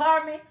motherfucking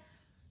apartment.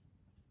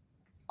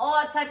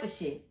 All type of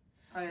shit.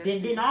 Oh, yeah,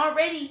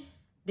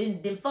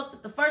 Then fucked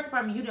up the first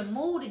apartment. You done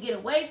moved to get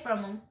away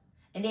from him.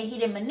 And then he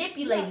done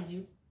manipulated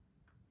you.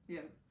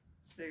 Yeah.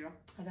 There you go.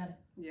 I got it.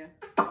 Yeah.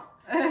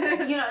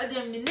 You know,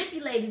 then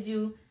manipulated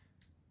you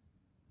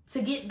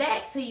to get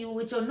back to you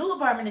with your new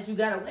apartment that you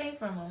got away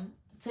from him.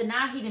 To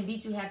now he done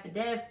beat you half to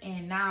death,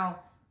 and now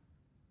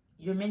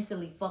you're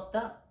mentally fucked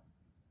up.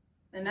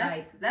 And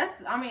that's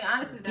I mean,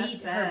 honestly, that's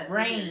beat sad. her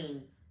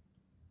brain.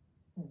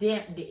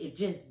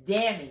 Just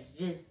damaged,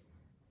 just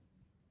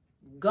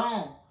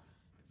gone.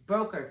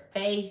 Broke her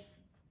face.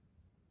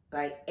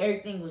 Like,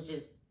 everything was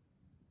just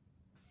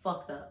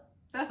fucked up.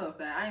 That's so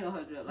sad. I ain't gonna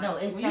hold you up. Like, No,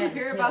 it's when sad you as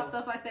hear hell. about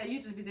stuff like that,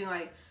 you just be thinking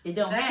like, It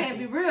don't that happen. can't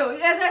be real.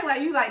 Yeah, exactly.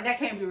 Like you like that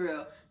can't be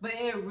real, but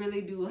it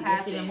really do See that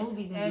happen. shit in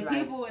movies and be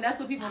like, people, and that's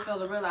what people fail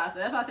to realize. So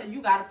that's why I said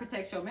you gotta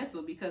protect your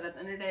mental, because at the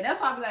end of the day, that's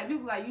why I be like,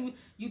 people like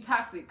you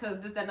toxic because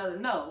this that another.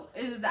 No,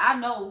 it's just that I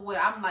know what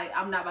I'm like.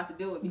 I'm not about to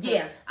deal with. Because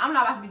Yeah. I'm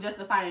not about to be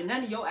justifying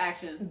none of your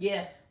actions.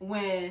 Yeah.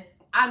 When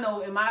I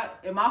know in my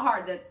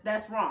heart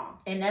that's wrong.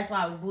 And that's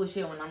why I was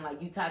bullshit when I'm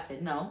like, you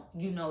toxic. No,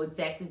 you know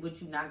exactly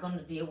what you're not going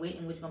to deal with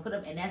and what you're going to put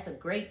up. And that's a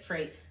great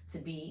trait to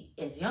be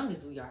as young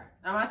as we are.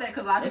 I'm gonna say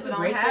because a lot of It's people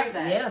a don't great have trait.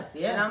 that.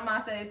 Yeah. And I'm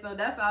gonna say so.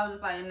 That's why I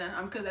was just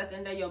like, because at the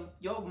end of the day,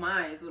 your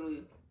mind is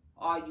literally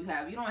all you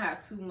have. You don't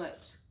have too much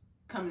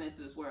coming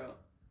into this world,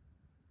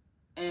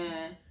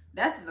 and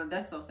that's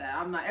so sad.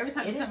 I'm not every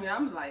time you tell me,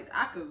 I'm like,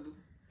 I could.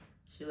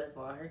 She left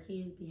all her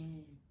kids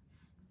behind,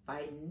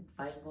 fighting,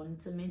 going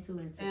into mental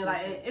institutions. And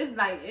like it's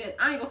like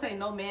I ain't gonna say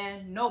no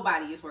man,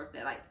 nobody is worth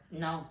that. Like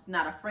no,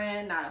 not a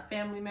friend, not a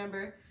family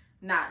member,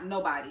 not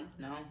nobody.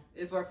 No,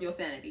 it's worth your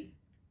sanity.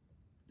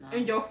 No.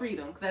 And your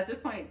freedom, because at this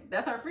point,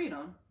 that's her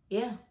freedom.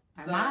 Yeah,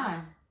 her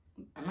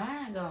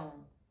mind gone,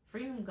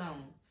 freedom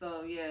gone.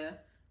 So yeah,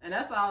 and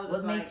that's all.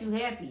 What makes you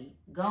happy?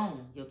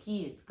 Gone. Your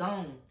kids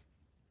gone.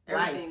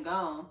 Everything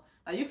gone.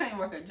 Like you can't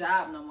work a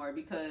job no more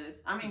because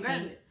I mean,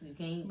 granted, you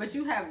can't. But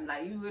you have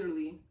like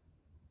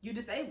you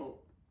disabled.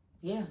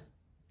 Yeah,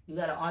 you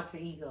got an alter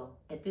ego.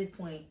 At this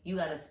point, you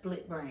got a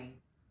split brain.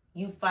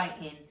 You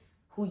fighting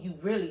who you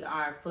really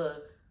are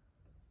for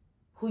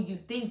who you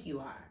think you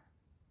are.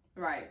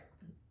 Right.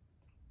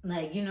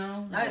 Like, you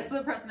know, like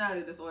split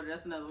personality disorder.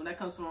 That's another one that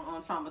comes from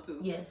trauma too.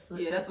 Yes.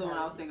 Yeah, that's the one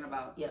I was thinking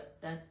about. Yep.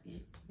 That's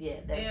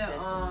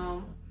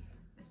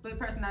split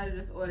personality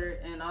disorder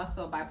and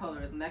also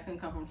bipolarism. That can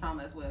come from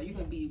trauma as well. You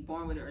can be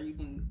born with it, or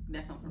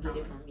that come from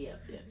trauma. Yeah.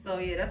 So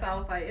yeah, that's how I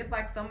was like, it's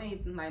like so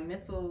many like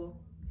mental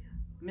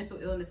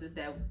illnesses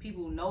that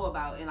people know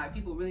about, and like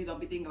people really don't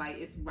be thinking like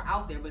it's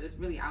out there, but it's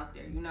really out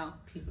there, you know.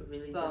 People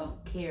really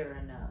don't care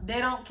enough. They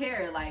don't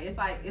care. Like it's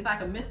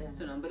like a myth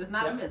to them, but it's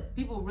not a myth.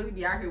 People really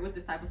be out here with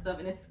this type of stuff,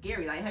 and it's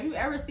scary. Like, have you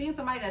ever seen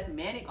somebody that's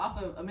manic off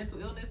of a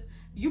mental illness?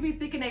 You be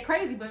thinking they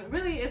crazy, but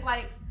really it's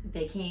like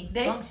they can't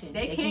function.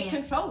 They can't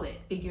control it.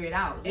 Figure it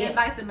out. And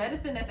like the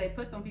medicine that they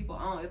put them people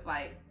on, it's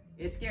like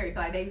it's scary.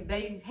 Like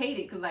they hate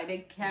it because like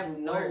they have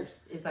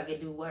worse. It's like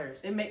it do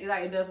worse.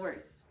 It does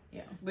worse.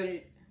 Yeah.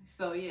 But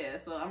so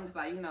I'm just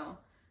like,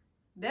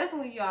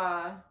 definitely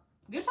y'all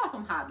get y'all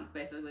some hobbies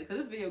basically, because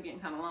this video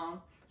getting kind of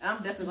long, and I'm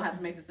definitely gonna have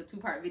to make this a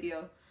 2-part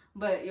video.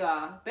 But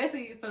y'all,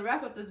 basically, for the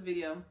wrap up this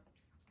video,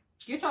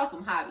 get y'all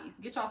some hobbies.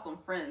 Get y'all some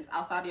friends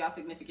outside of y'all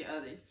significant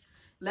others.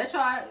 Let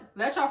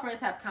y'all friends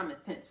have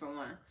common sense for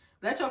one.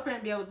 Let your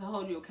friend be able to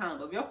hold you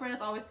accountable. If your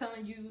friend's always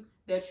telling you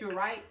that you're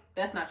right,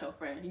 that's not your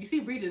friend. You see,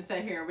 Bree just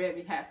sat here and read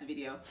me half the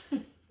video.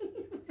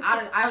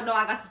 I know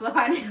I got some stuff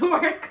I need to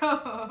work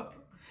on.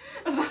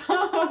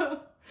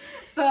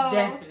 So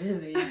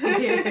Definitely.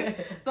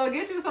 so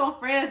get you some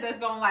friends that's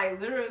gonna like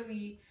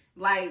literally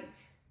like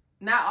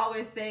not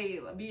always say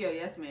be a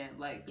yes man.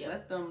 Like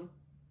let them.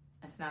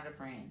 That's not a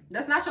friend.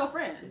 That's not your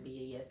friend. To be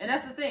a yes and man.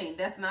 that's the thing.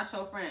 That's not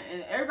your friend.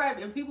 And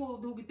everybody and people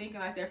who be thinking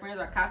like their friends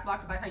are cock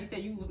blockers, like how you said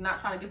you was not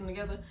trying to get them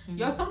together. Mm-hmm.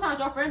 Yo, sometimes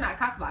your friend not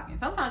cock blocking.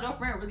 Sometimes your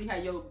friend really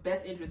had your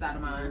best interest out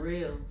of mind. The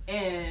reals.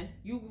 And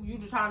you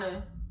just trying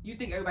to. You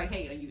think everybody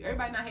hating on you.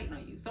 Everybody not hating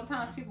on you.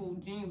 Sometimes people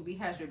genuinely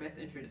has your best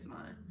interest in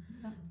mind.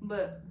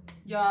 But,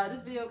 y'all,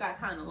 this video got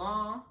kind of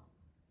long.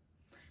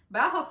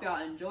 But I hope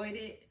y'all enjoyed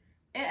it.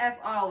 And as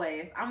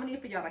always, I'm going to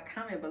need for y'all to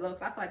comment below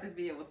because I feel like this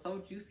video was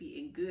so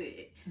juicy and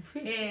good.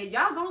 And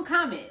y'all going to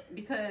comment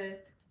because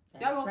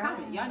y'all going to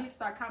comment. Y'all need to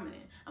start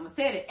commenting. I'm going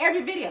to say it in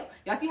every video.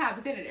 Y'all see how I've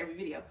been saying it in every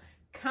video.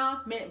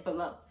 Comment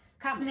below.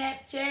 Comment.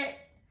 Snapchat.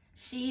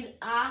 She's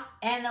a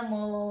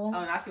animal.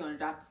 Oh, now she want to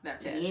drop the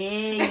Snapchat.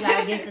 Yeah, you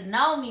gotta get to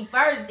know me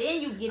first,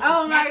 then you get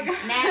to snap. You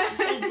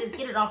can't just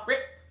get it off rip.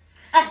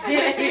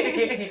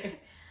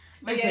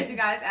 But yes, you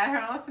guys, add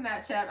her on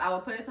Snapchat. I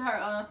will put it to her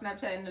on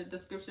Snapchat in the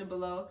description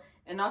below.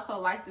 And also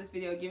like this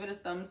video, give it a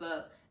thumbs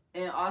up,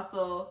 and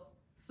also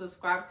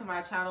subscribe to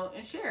my channel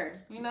and share.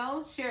 You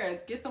know,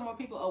 share. Get some more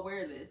people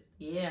aware of this.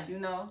 Yeah. You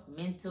know,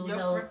 mental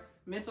health.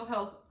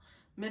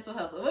 Mental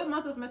health. What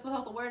month is mental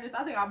health awareness?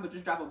 I think I'm gonna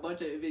just drop a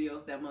bunch of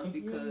videos that month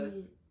because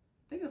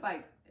I think it's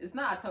like it's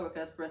not October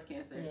because it's breast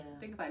cancer. Yeah. I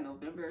think it's like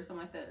November or something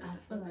like that. I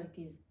feel like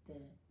it's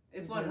that.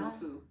 It's one of them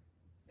too.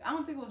 I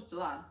don't think it was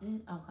July.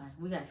 Okay,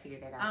 we gotta figure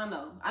that out. I don't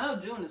know. I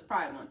know June is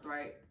Pride Month,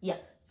 right? Yeah.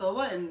 So it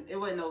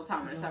wasn't no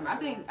time in the summer. I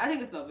think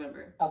it's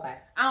November. Okay.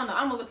 I don't know.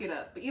 I'm gonna look it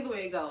up. But either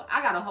way it go,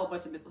 I got a whole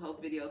bunch of mental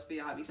health videos for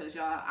y'all because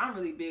y'all, I'm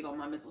really big on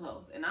my mental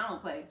health and I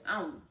don't play.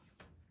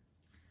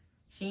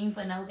 She ain't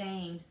for no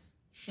games.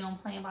 She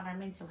don't play about her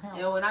mental health.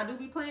 And when I do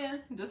be playing,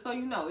 just so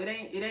you know, it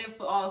ain't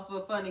for all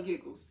for fun and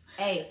giggles.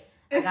 Hey,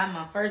 I got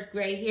my first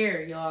gray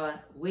hair, y'all.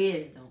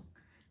 Wisdom.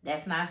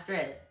 That's not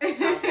stress. I'm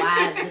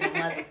wise to the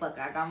motherfucker.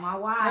 I got my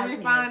wise Let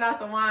me find out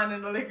the wine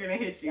and the liquor that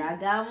hit you. I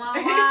got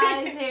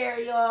my wise hair,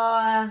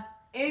 y'all.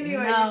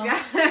 Anyway, you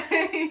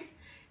guys,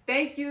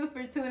 thank you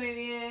for tuning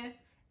in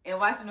and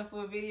watching the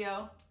full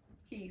video.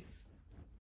 Peace.